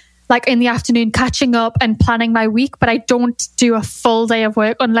day, like in the afternoon, catching up and planning my week, but I don't do a full day of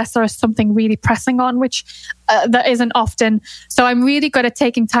work unless there is something really pressing on, which there isn't often. So I'm really good at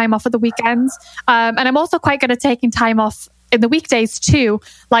taking time off at the weekends. And I'm also quite good at taking time off in the weekdays too.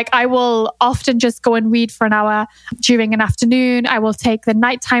 Like I will often just go and read for an hour during an afternoon. I will take the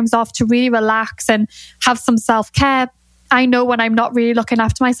night times off to really relax and have some self-care. I know when I'm not really looking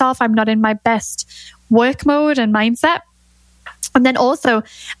after myself, I'm not in my best work mode and mindset. And then also,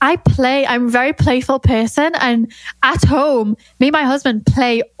 I'm a very playful person. And at home, me and my husband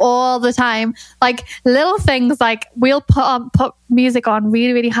play all the time. Like little things like we'll put music on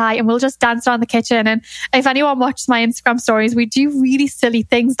really, really high and we'll just dance around the kitchen. And if anyone watches my Instagram stories, we do really silly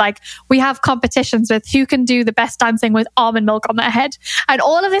things like we have competitions with who can do the best dancing with almond milk on their head. And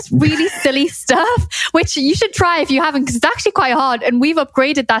all of this really silly stuff, which you should try if you haven't, because it's actually quite hard. And we've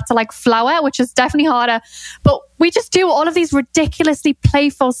upgraded that to like flour, which is definitely harder. But we just do all of these ridiculously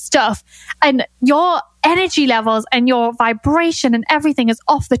playful stuff. And your energy levels and your vibration and everything is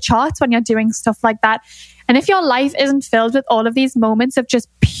off the charts when you're doing stuff like that. And if your life isn't filled with all of these moments of just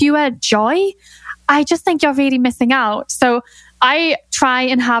pure joy, I just think you're really missing out. So I try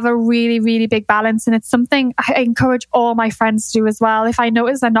and have a really, really big balance. And it's something I encourage all my friends to do as well. If I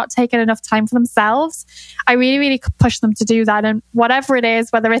notice they're not taking enough time for themselves, I really, really push them to do that. And whatever it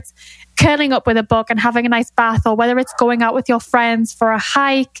is, whether it's curling up with a book and having a nice bath, or whether it's going out with your friends for a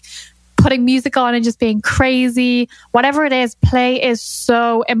hike, putting music on and just being crazy, whatever it is, play is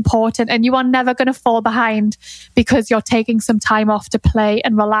so important. And you are never going to fall behind because you're taking some time off to play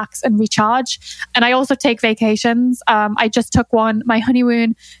and relax and recharge. And I also take vacations. I just took one, my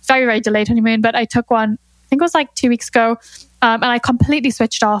honeymoon, very, very delayed honeymoon, but I took one, I think it was like 2 weeks ago. And I completely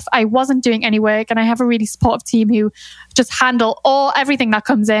switched off. I wasn't doing any work, and I have a really supportive team who just handle everything that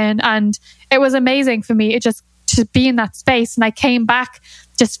comes in. And it was amazing for me to be in that space. And I came back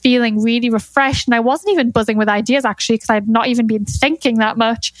just feeling really refreshed. And I wasn't even buzzing with ideas actually, because I'd not even been thinking that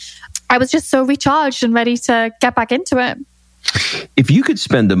much. I was just so recharged and ready to get back into it. If you could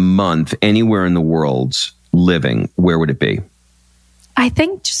spend a month anywhere in the world living, where would it be? I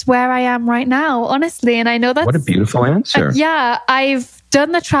think just where I am right now, honestly. And I know that's... What a beautiful answer. Yeah, I've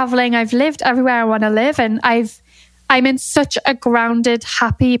done the traveling. I've lived everywhere I want to live. And I'm in such a grounded,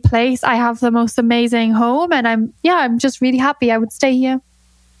 happy place. I have the most amazing home. And I'm just really happy. I would stay here.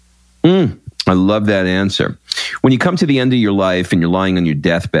 I love that answer. When you come to the end of your life and you're lying on your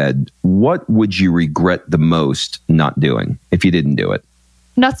deathbed, what would you regret the most not doing if you didn't do it?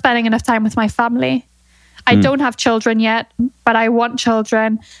 Not spending enough time with my family. I don't have children yet, but I want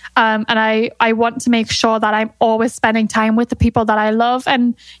children. And I want to make sure that I'm always spending time with the people that I love.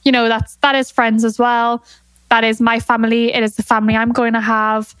 And, you know, that is friends as well. That is my family. It is the family I'm going to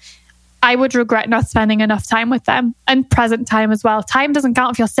have. I would regret not spending enough time with them, and present time as well. Time doesn't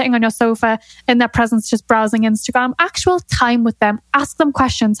count if you're sitting on your sofa in their presence, just browsing Instagram. Actual time with them. Ask them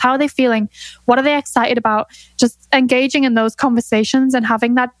questions. How are they feeling? What are they excited about? Just engaging in those conversations and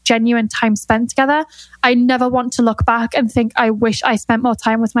having that genuine time spent together. I never want to look back and think, I wish I spent more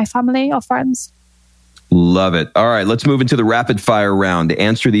time with my family or friends. Love it. All right, let's move into the rapid fire round.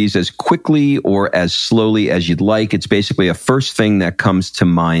 Answer these as quickly or as slowly as you'd like. It's basically a first thing that comes to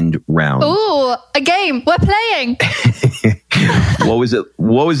mind round. Ooh, a game. We're playing.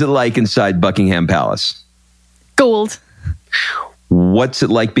 What was it like inside Buckingham Palace? Gold. What's it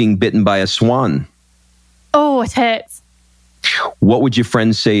like being bitten by a swan? Oh, it hurts. What would your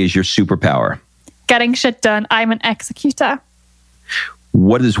friends say is your superpower? Getting shit done. I'm an executor.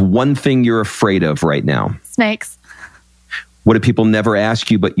 What is one thing you're afraid of right now? Snakes. What do people never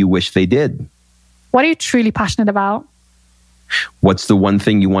ask you but you wish they did? What are you truly passionate about? What's the one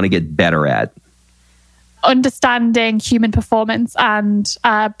thing you want to get better at? Understanding human performance and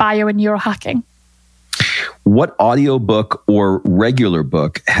bio and neurohacking. What audiobook or regular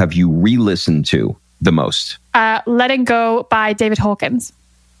book have you re-listened to the most? Letting Go by David Hawkins.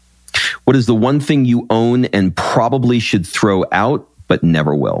 What is the one thing you own and probably should throw out but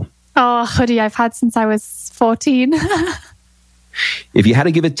never will? Oh, a hoodie I've had since I was 14. If you had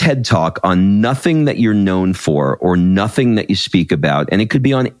to give a TED Talk on nothing that you're known for or nothing that you speak about, and it could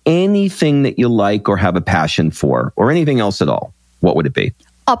be on anything that you like or have a passion for or anything else at all, what would it be?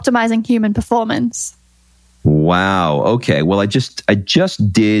 Optimizing human performance. Wow. Okay. Well, I just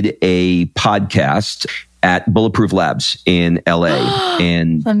did a podcast at Bulletproof Labs in LA.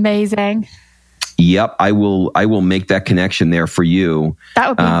 And amazing. Yep, I will make that connection there for you. That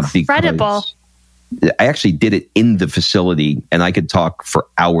would be incredible. I actually did it in the facility, and I could talk for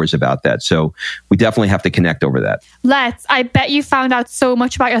hours about that. So we definitely have to connect over that. Let's. I bet you found out so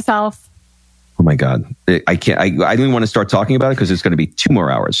much about yourself. Oh my God. I can't. I don't even want to start talking about it because it's going to be 2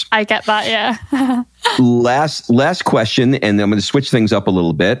 more hours. I get that, yeah. Last question, and I'm going to switch things up a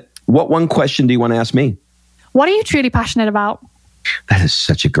little bit. What one question do you want to ask me? What are you truly passionate about? That is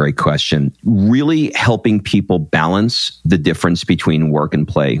such a great question. Really helping people balance the difference between work and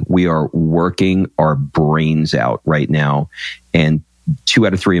play. We are working our brains out right now. And 2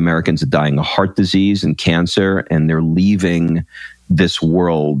 out of 3 Americans are dying of heart disease and cancer. And they're leaving this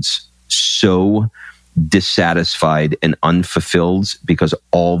world so dissatisfied and unfulfilled because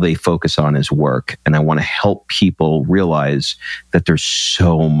all they focus on is work. And I want to help people realize that there's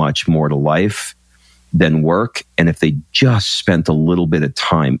so much more to life than work. And if they just spent a little bit of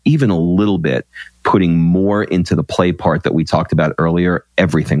time, even a little bit, putting more into the play part that we talked about earlier,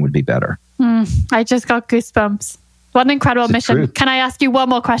 everything would be better. I just got goosebumps. What an incredible mission. Can I ask you one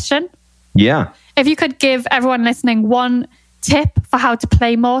more question? Yeah. If you could give everyone listening one tip for how to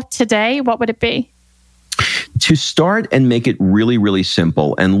play more today, what would it be? To start and make it really, really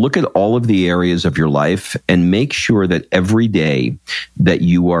simple and look at all of the areas of your life and make sure that every day that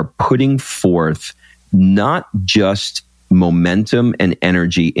you are putting forth not just momentum and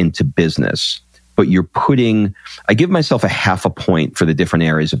energy into business, but you're putting, I give myself a half a point for the different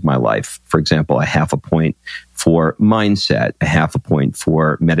areas of my life. For example, a half a point for mindset, a half a point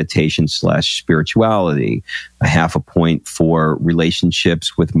for meditation / spirituality, a half a point for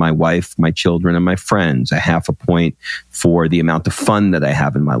relationships with my wife, my children, and my friends, a half a point for the amount of fun that I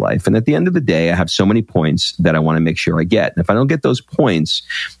have in my life. And at the end of the day, I have so many points that I want to make sure I get. And if I don't get those points,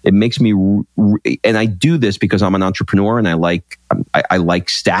 it makes me, and I do this because I'm an entrepreneur and I like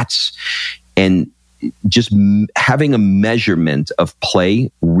stats. And just having a measurement of play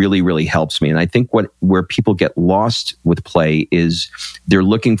really, really helps me. And I think where people get lost with play is they're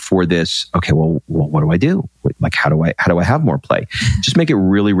looking for this, okay, well, what do I do? Like, how do I have more play? Just make it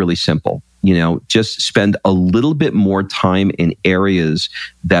really, really simple. You know, just spend a little bit more time in areas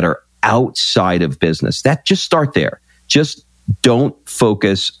that are outside of business. Just start there. Just don't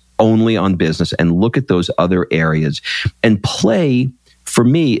focus only on business and look at those other areas. And play, for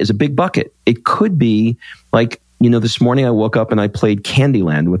me, is a big bucket. It could be like, this morning I woke up and I played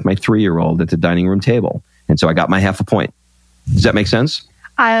Candyland with my 3-year-old at the dining room table. And so I got my half a point. Does that make sense?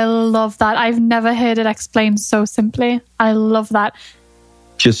 I love that. I've never heard it explained so simply. I love that.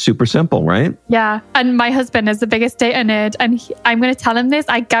 Just super simple, right? Yeah. And my husband is the biggest data nerd. And I'm going to tell him this.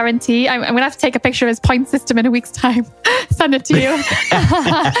 I guarantee I'm going to have to take a picture of his point system in a week's time. Send it to you.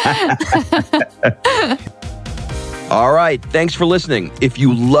 All right. Thanks for listening. If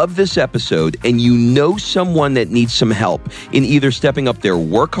you love this episode and you know someone that needs some help in either stepping up their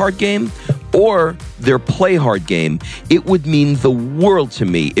work hard game or their play hard game, it would mean the world to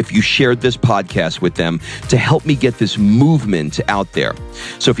me if you shared this podcast with them to help me get this movement out there.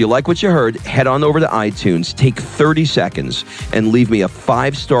 So if you like what you heard, head on over to iTunes, take 30 seconds, and leave me a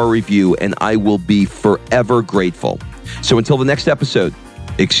 5-star review, and I will be forever grateful. So until the next episode,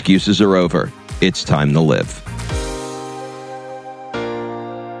 excuses are over. It's time to live.